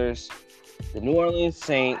Steelers, the New Orleans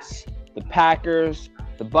Saints, the Packers,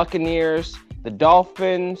 the Buccaneers, the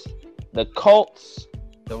Dolphins, the Colts,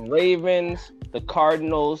 the Ravens, the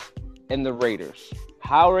Cardinals, and the Raiders.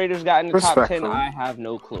 How Raiders got in the top 10, I have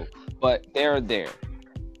no clue. But they're there.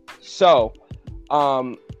 So,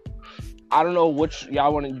 I don't know which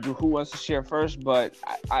y'all want to do. Who wants to share first? But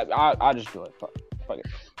I'll just do it. Fuck it.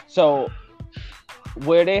 So,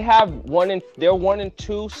 where they have their 1 and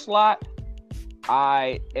 2 slot,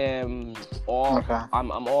 I am all. Okay. I'm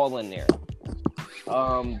all in there.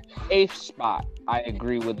 8th spot, I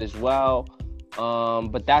agree with as well.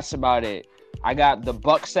 But that's about it. I got the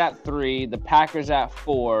Bucs at 3, the Packers at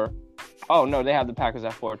 4. Oh no, they have the Packers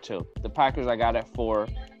at 4 too. The Packers I got at 4.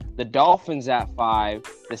 The Dolphins at 5.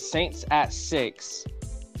 The Saints at 6.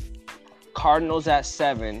 Cardinals at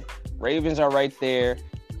 7. Ravens are right there.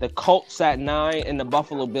 The Colts at 9 and the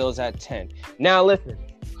Buffalo Bills at 10. Now listen.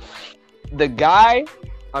 The guy,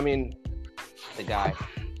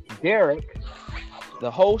 Derek, the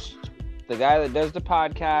host, the guy that does the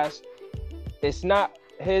podcast, it's not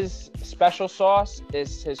his special sauce,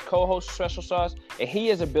 it's his co-host's special sauce, and he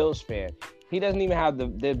is a Bills fan. He doesn't even have the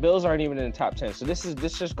Bills aren't even in the top 10. So this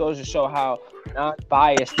just goes to show how not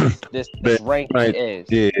biased this ranking is.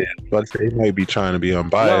 Yeah, but he might be trying to be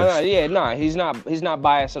unbiased. He's not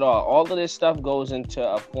biased at all. All of this stuff goes into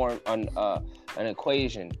an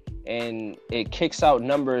equation. And it kicks out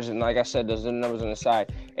numbers, and like I said, there's the numbers on the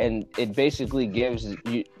side, and it basically gives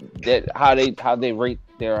you that how they rate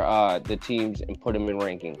their the teams and put them in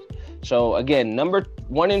rankings. So again, number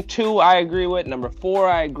 1 and 2 I agree with. Number 4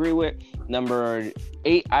 I agree with. Number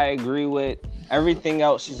 8 I agree with. Everything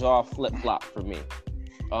else is all flip flop for me.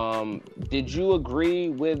 Did you agree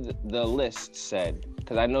with the list said?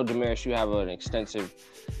 Because I know Damaris, you have an extensive.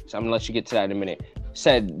 So I'm gonna let you get to that in a minute.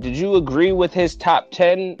 Did you agree with his top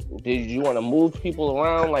 10? Did you want to move people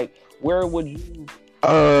around? Like, where would you?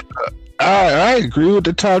 I agree with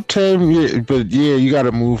the top 10, but you got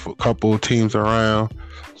to move a couple of teams around.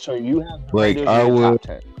 So you have the like Raiders I in your would.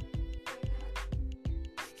 top 10.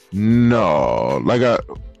 No,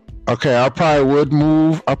 I probably would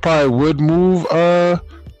move.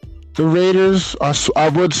 The Raiders. I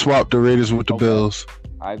would swap the Raiders with the Bills.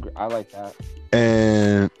 I agree. I like that.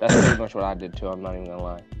 And that's pretty much what I did too. I'm not even gonna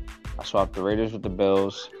lie. I swapped the Raiders with the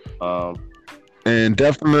Bills. And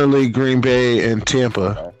definitely Green Bay and Tampa.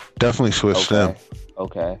 Okay. Definitely switch them.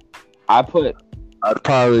 Okay. I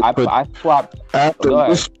swapped after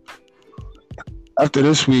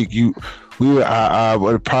this week. I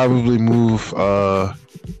would probably move the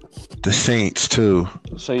Saints too.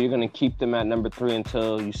 So you're gonna keep them at number 3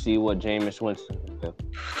 until you see what Jameis Winston can do.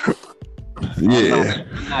 Yeah,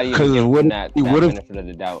 because what benefit of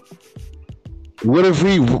the doubt. What if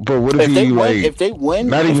he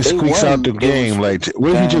squeaks out the game? Like,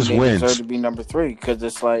 what if he just wins? They deserve to be number 3 because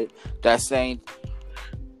it's like that saying.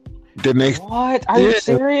 What? Are you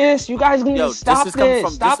serious? You guys need to stop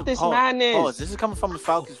this. Stop this madness. Oh, this is coming from the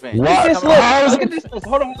Falcons fan. Look at this list.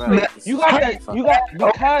 Hold on. Wait. You got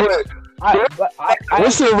because.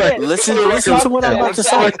 Listen to what I'm about to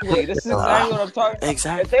say. This is exactly what I'm talking about.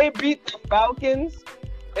 Exactly. If they beat the Falcons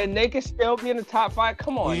and they can still be in the top 5,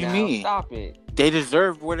 come on now. Mean? Stop it. They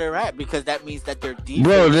deserve where they're at because that means that they're defense.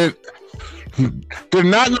 Bro, they're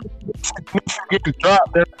not going to make a significant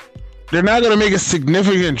drop. They're not going to make a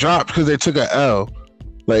significant drop because they took an L.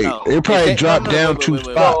 Like, they probably dropped down 2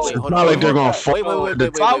 spots. It's not like they're going to fall.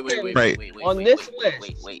 Wait. On this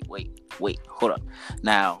list. Wait. Hold up.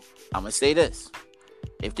 Now, I'm going to say this.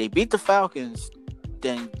 If they beat the Falcons,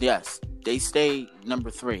 then yes, they stay number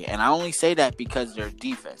 3. And I only say that because their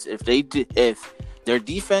defense. If their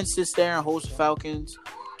defense sits there and holds the Falcons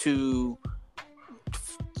to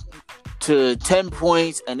 10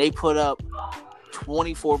 points and they put up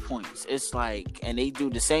 24 points, it's like, and they do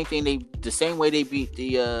the same thing. The same way they beat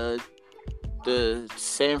the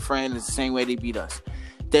San Fran is the same way they beat us.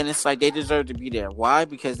 Then it's like they deserve to be there. Why?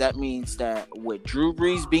 Because that means that with Drew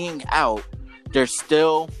Brees being out, they're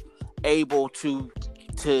still able to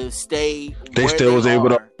stay. They still was able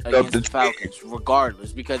to against the Falcons,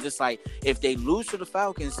 regardless. Because it's like if they lose to the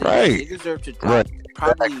Falcons, then they deserve to drop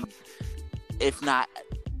probably, if not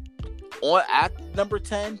at number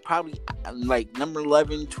 10, probably like number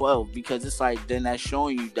 11, 12. Because it's like then that's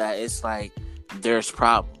showing you that it's like there's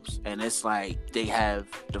problems, and it's like they have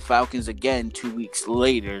the Falcons again 2 weeks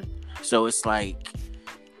later. So it's like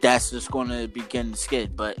that's just going to begin to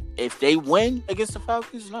skid. But if they win against the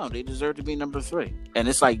Falcons, no, they deserve to be number 3. And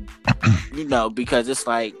it's like, because it's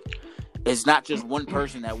like, it's not just one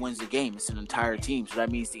person that wins the game. It's an entire team. So that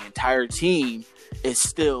means the entire team is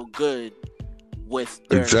still good with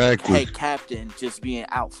their head captain just being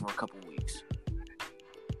out for a couple weeks.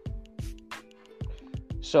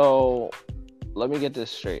 So let me get this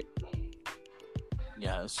straight.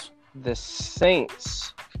 Yes. The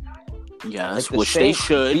Saints. Yes, which they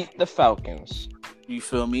should beat the Falcons. You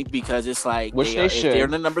feel me? Because it's like if they're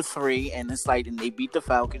the number 3, and it's like, and they beat the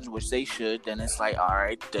Falcons, which they should. Then it's like, all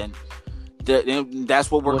right, then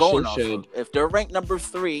that's what we're going off of. If they're ranked number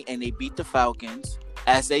 3 and they beat the Falcons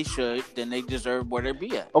as they should, then they deserve where they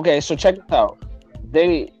be at. Okay, so check this out.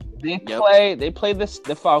 They play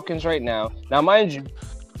the Falcons right now. Now, mind you,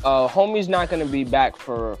 homie's not going to be back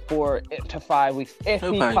for 4 to 5 weeks if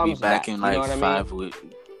he comes back in like 5 weeks.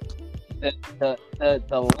 The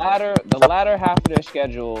latter half of their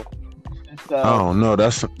schedule. Oh no,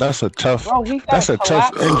 that's a tough. Bro, that's a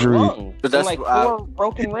tough injury. But that's like 4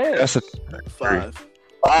 broken ribs. That's a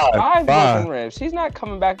 5 broken ribs. He's not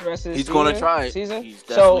coming back the rest of the season. He's going to try it. He's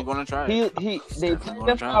definitely going to try it. They played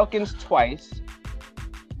the Falcons twice,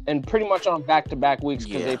 and pretty much on back-to-back weeks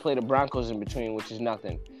because they play the Broncos in between, which is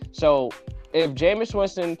nothing. So if Jameis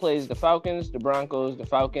Winston plays the Falcons, the Broncos, the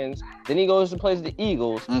Falcons, then he goes to play the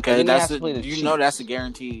Eagles. Okay, that's that's a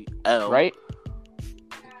guaranteed L, right?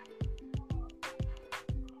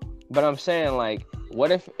 But I'm saying, like,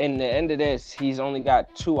 what if in the end of this he's only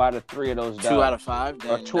got 2 out of 3 of those? 2 out of 5,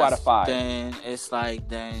 then, or 2 out of 5. Then it's like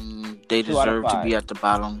they deserve to be at the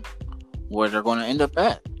bottom where they're going to end up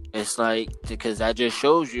at. It's like, because that just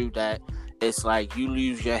shows you that it's like you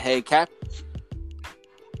lose your head cap.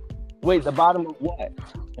 Wait, the bottom of what?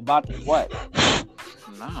 The bottom of what?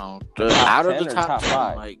 No, out of the top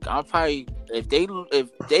 5. Like, I'll probably if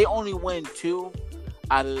they only win 2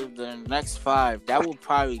 out of the next 5, that will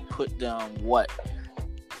probably put them what?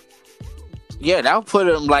 Yeah, that would put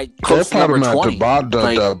them like close to number 20. The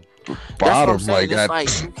bottom, like at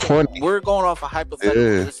 20. We're going off a hypothetical.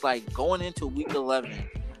 Yeah. It's like going into week 11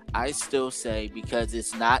 I still say, because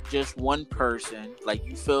it's not just one person. Like,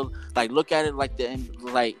 you feel like, look at it like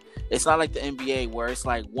it's not like the NBA where it's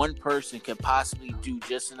like one person can possibly do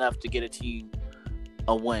just enough to get a team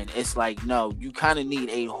a win. It's like, no, you kind of need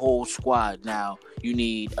a whole squad now. You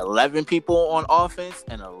need 11 people on offense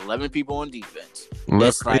and 11 people on defense.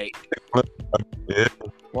 It's like,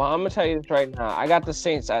 well, I'm gonna tell you this right now. I got the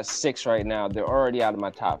Saints at 6 right now. They're already out of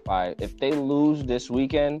my top 5. If they lose this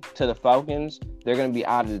weekend to the Falcons, they're gonna be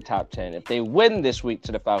out of the top 10. If they win this week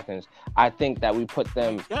to the Falcons, I think that we put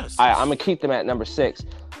them. Yes. I'm gonna keep them at number 6.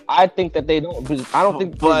 I think that they don't. I don't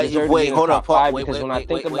think. But wait, hold up, Paul. Because when I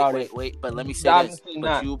think about it, but let me say this.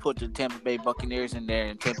 But you put the Tampa Bay Buccaneers in there,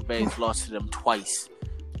 and Tampa Bay's lost to them twice,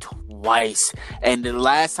 and the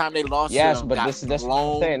last time they lost to them, yes, but this is what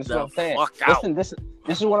I'm saying. This is what I'm saying. Listen,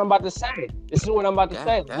 this is what I'm about to say.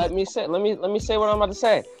 Let me say what I'm about to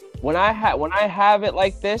say. When I have it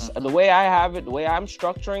like this, the way I have it, the way I'm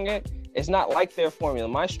structuring it, it's not like their formula.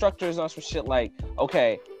 My structure is on some shit like,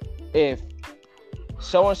 okay, if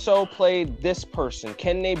so and so played this person,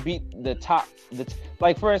 can they beat the top?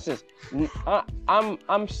 Like, for instance,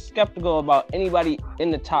 I'm skeptical about anybody in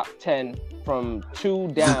the top 10 from 2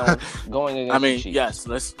 down going against the Chiefs. Yes,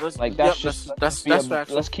 let's like that's yep, just that's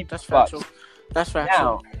factual. Let's keep that's factual. That's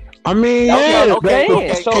factual. Now, I mean, okay.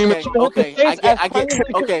 I get.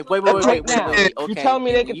 Okay, wait. Okay. You tell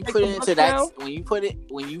me they can take the Bucks now? When you put it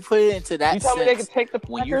into that you tell me they can take the Packers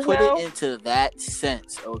when you put now? it into that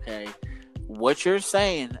sense, okay, what you're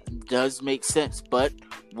saying does make sense, but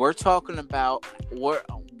we're talking about what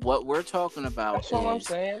we're talking about. That's what I'm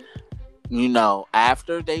saying. You know,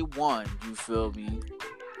 after they won, you feel me?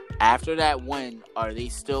 After that win, are they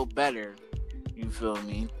still better? You feel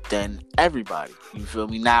me? Than everybody. You feel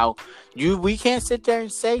me? Now, we can't sit there and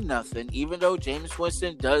say nothing, even though Jameis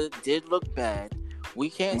Winston did look bad. We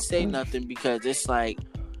can't say nothing because it's like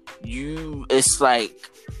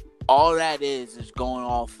all that is going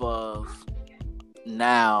off of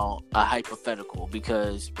now a hypothetical,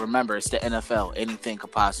 because remember, it's the NFL. Anything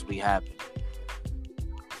could possibly happen.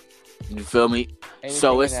 You feel me?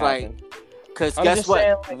 So it's like, because guess what?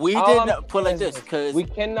 Saying, like, we didn't put like this, because we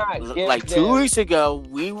cannot get like 2 weeks ago,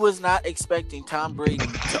 we was not expecting Tom Brady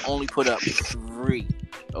to only put up 3.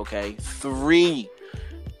 Okay, 3,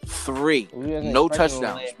 no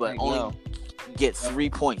touchdowns, but only get 3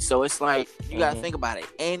 points. So it's like, you gotta think about it.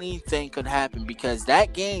 Anything could happen, because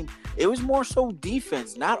that game, it was more so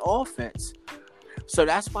defense, not offense. So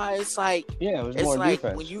that's why it's like, it was it's more like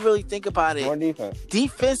defense. When you really think about it, more defense.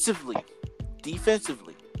 Defensively,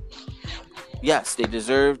 yes, they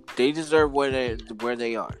deserve where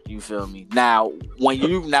they are. You feel me? Now, when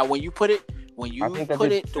you put it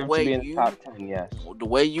the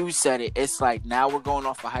way you said it, it's like now we're going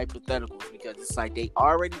off of hypotheticals, because it's like they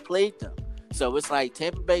already played them. So it's like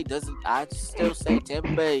Tampa Bay doesn't. I still say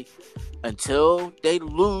Tampa Bay until they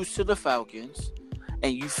lose to the Falcons,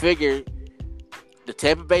 and you figure the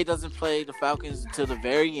Tampa Bay doesn't play the Falcons until the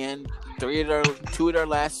very end. 2 of their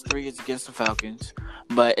last 3 is against the Falcons.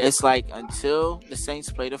 But it's like, until the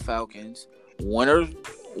Saints play the Falcons, win or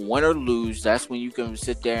lose, that's when you can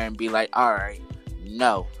sit there and be like, all right,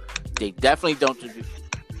 no, they definitely don't.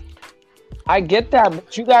 I get that,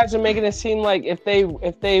 but you guys are making it seem like if they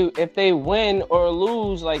win or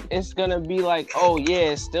lose, like it's gonna be like, oh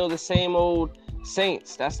yeah, it's still the same old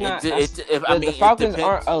Saints. That's not. The Falcons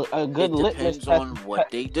aren't a good litmus test on what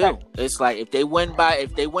they do. It's like if they win by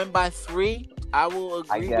 3, I will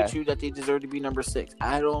agree with you that they deserve to be number 6.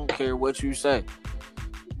 I don't care what you say.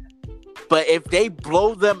 But if they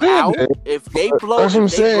blow them out, if they blow the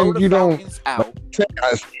Falcons out,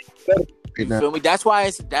 you feel me? That's why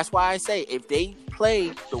I say if they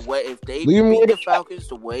play the way, if they beat the Falcons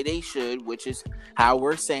the way they should, which is how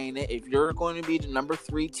we're saying it. If you're going to be the number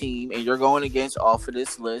 3 team and you're going against off of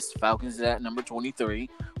this list, Falcons is at number 23,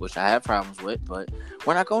 which I have problems with, but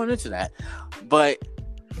we're not going into that. But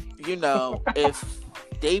you know, if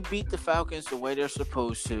they beat the Falcons the way they're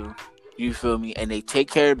supposed to, you feel me, and they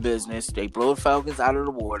take care of business, they blow the Falcons out of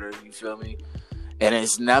the water, you feel me, and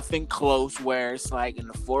it's nothing close where it's like in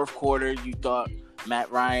the fourth quarter you thought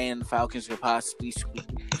Matt Ryan and the Falcons could possibly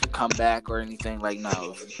come back or anything. Like,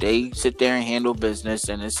 no, they sit there and handle business,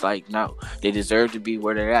 and it's like, no, they deserve to be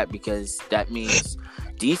where they're at, because that means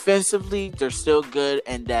defensively they're still good,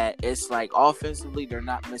 and that it's like offensively they're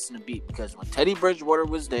not missing a beat, because when Teddy Bridgewater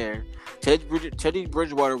was there, Teddy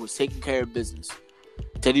Bridgewater was taking care of business.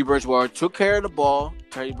 Teddy Bridgewater took care of the ball.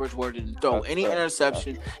 Teddy Bridgewater didn't throw any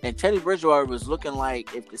interception. And Teddy Bridgewater was looking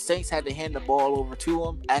like if the Saints had to hand the ball over to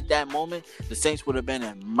him at that moment, the Saints would have been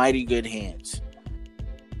in mighty good hands.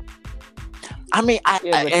 I mean,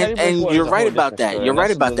 and you're right about that. You're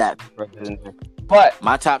right about that. But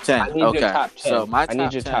my top 10. I need your top 10. So my top I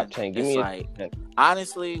need your 10, top 10. Give me like, 10.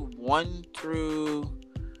 Honestly, 1 through.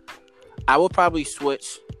 I would probably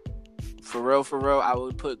switch. For real, I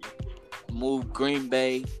would move Green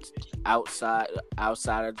Bay outside of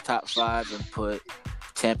the top 5 and put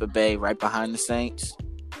Tampa Bay right behind the Saints,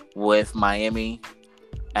 with Miami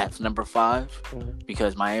at number 5,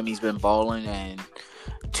 because Miami's been balling and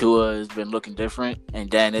Tua has been looking different. And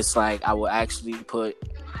then it's like I will actually put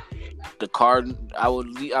the I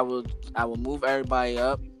would move everybody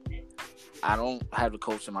up. I don't have the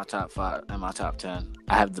Colts in my top 5 and my top 10.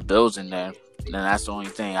 I have the Bills in there. And that's the only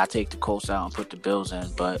thing. I take the Colts out and put the Bills in.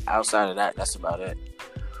 But outside of that, that's about it.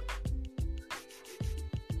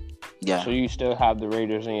 Yeah. So you still have the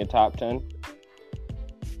Raiders in your top 10?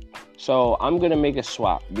 So I'm going to make a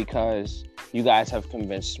swap because you guys have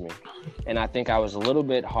convinced me. And I think I was a little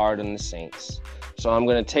bit hard on the Saints. So I'm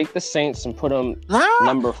going to take the Saints and put them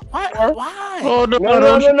number 4. Why? Oh, no.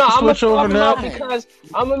 I'm going to swap them out because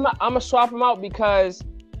I'm going to swap them out because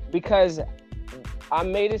I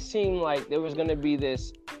made it seem like there was going to be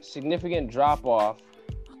this significant drop-off,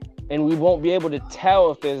 and we won't be able to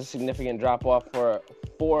tell if there's a significant drop-off for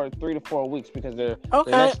 3 to 4 weeks because the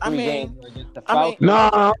next 3 games are against the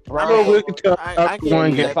Falcons. We can tell I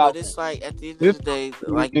get it, but it's like at the end of the day,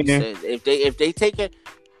 like you said, if they take it,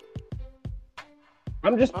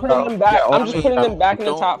 I'm just putting them back. I'm just putting them back in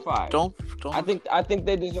the top 5. Don't. I think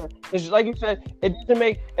they deserve. It's like you said. It doesn't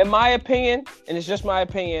make, in my opinion, and it's just my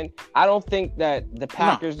opinion. I don't think that the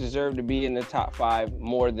Packers deserve to be in the top 5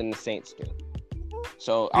 more than the Saints do.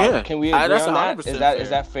 So can we agree on that? Is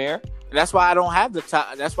that fair? That's why I don't have the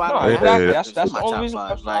top. That's why I don't have that's the only reason why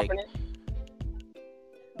I'm stopping it.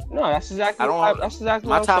 No, that's exactly. That's exactly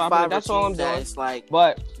my what top I'm 5. That's all I'm doing. It's like,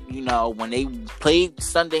 but when they played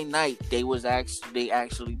Sunday night, they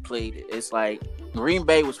actually played it. It's like Green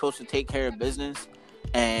Bay was supposed to take care of business,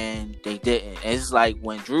 and they didn't. It's like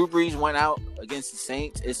when Drew Brees went out against the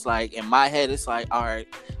Saints, it's like in my head, it's like, all right,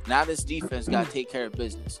 now this defense got to take care of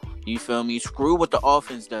business. You feel me? Screw what the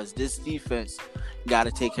offense does. This defense got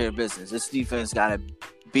to take care of business. This defense got to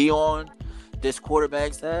be on this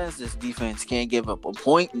quarterback's ass. This defense can't give up a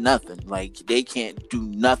point, nothing. Like, they can't do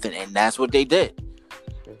nothing, and that's what they did.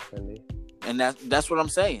 And that's what I'm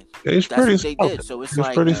saying. That's what they did. So it's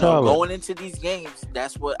like, going into these games,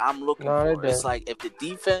 that's what I'm looking for. It's like if the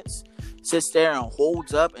defense sits there and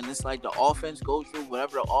holds up, and it's like the offense goes through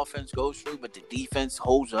whatever the offense goes through, but the defense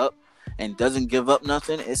holds up and doesn't give up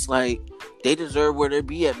nothing, it's like they deserve where they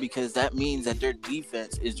be at, because that means that their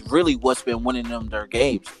defense is really what's been winning them their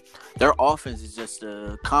games. Their offense is just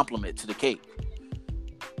a compliment to the cake.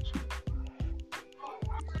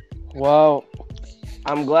 Well,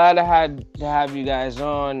 I'm glad I had to have you guys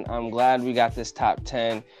on. I'm glad we got this top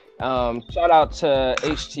 10. Shout out to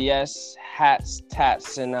HTS, Hats,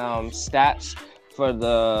 Tats, and Stats for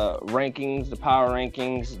the rankings, the power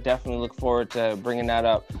rankings. Definitely look forward to bringing that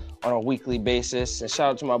up on a weekly basis. And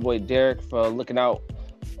shout out to my boy Derek for looking out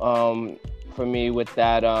for me with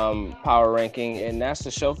that power ranking. And that's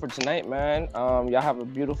the show for tonight, man. Y'all have a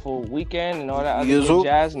beautiful weekend and all that other good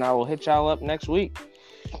jazz. And I will hit y'all up next week.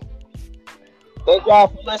 Thank y'all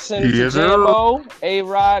for listening to JMO.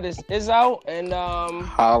 A-Rod is out. And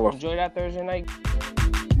enjoy that Thursday night.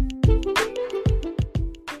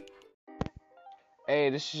 Hey,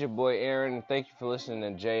 this is your boy Aaron, and thank you for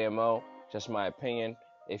listening to JMO. Just my opinion.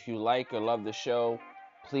 If you like or love the show,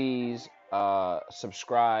 please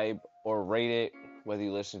subscribe or rate it, whether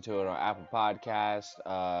you listen to it on Apple Podcasts,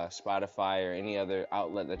 Spotify, or any other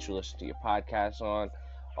outlet that you listen to your podcast on.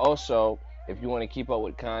 Also, if you want to keep up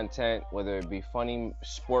with content, whether it be funny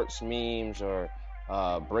sports memes or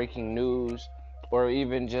breaking news, or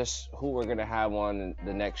even just who we're going to have on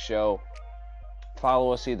the next show,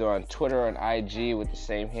 follow us either on Twitter or on IG with the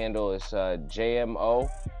same handle as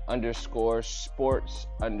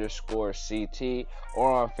JMO_sports_CT,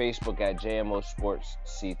 or on Facebook at JMO Sports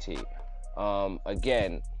CT.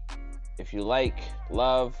 Again, if you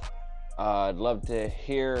love, I'd love to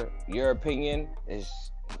hear your opinion. It's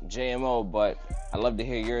JMO, but I'd love to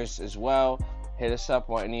hear yours as well. Hit us up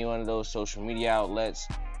on any one of those social media outlets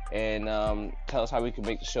and tell us how we can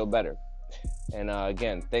make the show better. And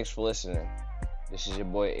again, thanks for listening. This is your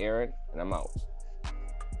boy Aaron, and I'm out.